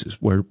many places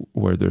where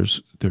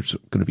there's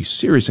going to be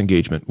serious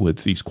engagement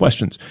with these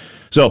questions.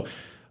 So,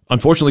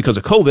 unfortunately, because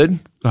of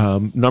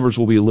COVID, numbers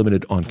will be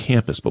limited on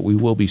campus, but we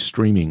will be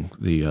streaming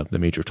the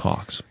major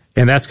talks.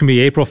 And that's going to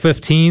be April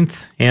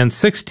 15th and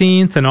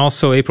 16th, and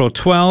also April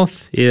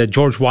 12th.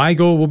 George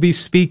Weigel will be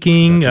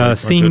speaking,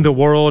 Seeing the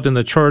World and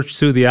the Church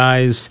Through the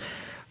Eyes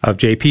of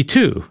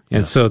JP2.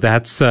 And so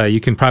that's, you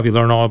can probably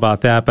learn all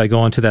about that by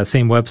going to that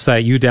same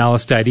website,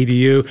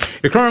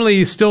 udallas.edu. You're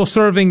currently still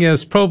serving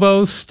as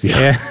provost.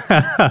 Yeah.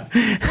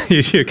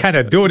 You're kind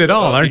of doing it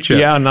all, aren't you?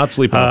 Yeah, not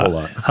sleeping a whole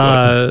lot.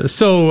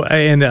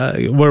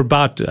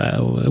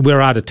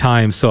 We're out of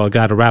time, so I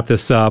got to wrap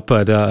this up.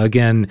 But,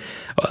 again,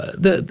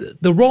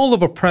 the role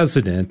of a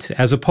president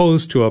as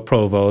opposed to a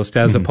provost,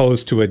 as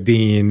opposed to a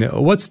dean,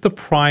 what's the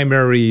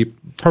primary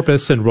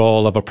purpose and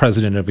role of a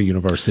president of a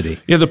university?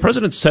 Yeah, the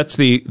president sets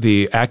the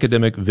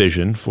academic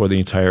vision for the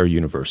entire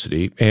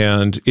university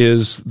and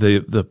is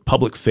the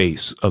public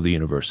face of the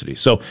university.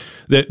 So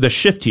the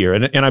shift here,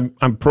 and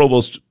I'm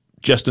provost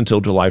just until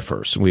July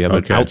 1st. We have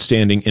an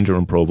outstanding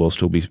interim provost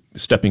who will be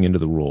stepping into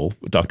the role.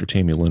 Dr.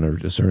 Tammy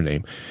Leonard is her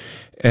name.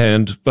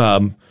 And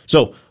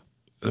so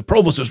the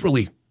provost is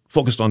really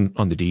focused on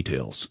the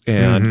details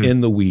and in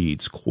the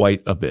weeds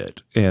quite a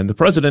bit. And the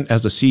president,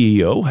 as a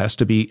CEO, has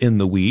to be in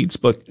the weeds,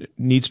 but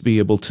needs to be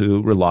able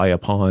to rely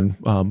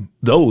upon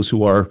those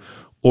who are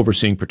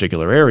overseeing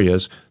particular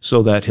areas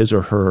so that his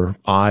or her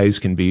eyes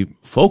can be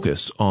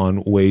focused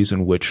on ways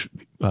in which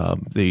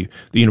the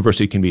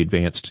university can be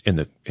advanced in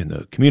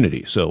the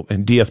community. So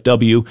in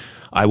DFW,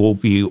 I will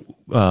be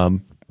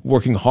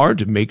working hard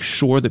to make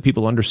sure that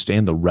people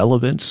understand the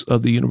relevance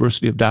of the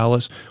University of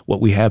Dallas, what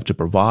we have to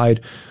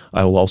provide.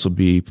 I will also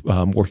be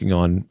working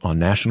on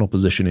national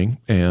positioning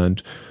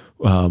and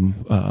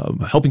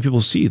helping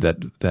people see that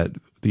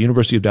the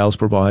University of Dallas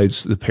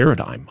provides the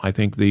paradigm, I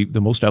think the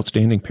most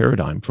outstanding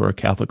paradigm for a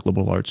Catholic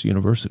liberal arts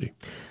university.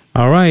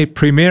 All right,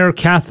 premier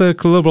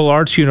Catholic liberal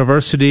arts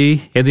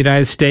university in the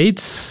United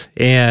States,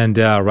 and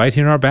right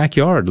here in our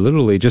backyard,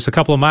 literally just a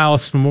couple of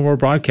miles from where we're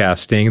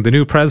broadcasting. The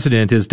new president is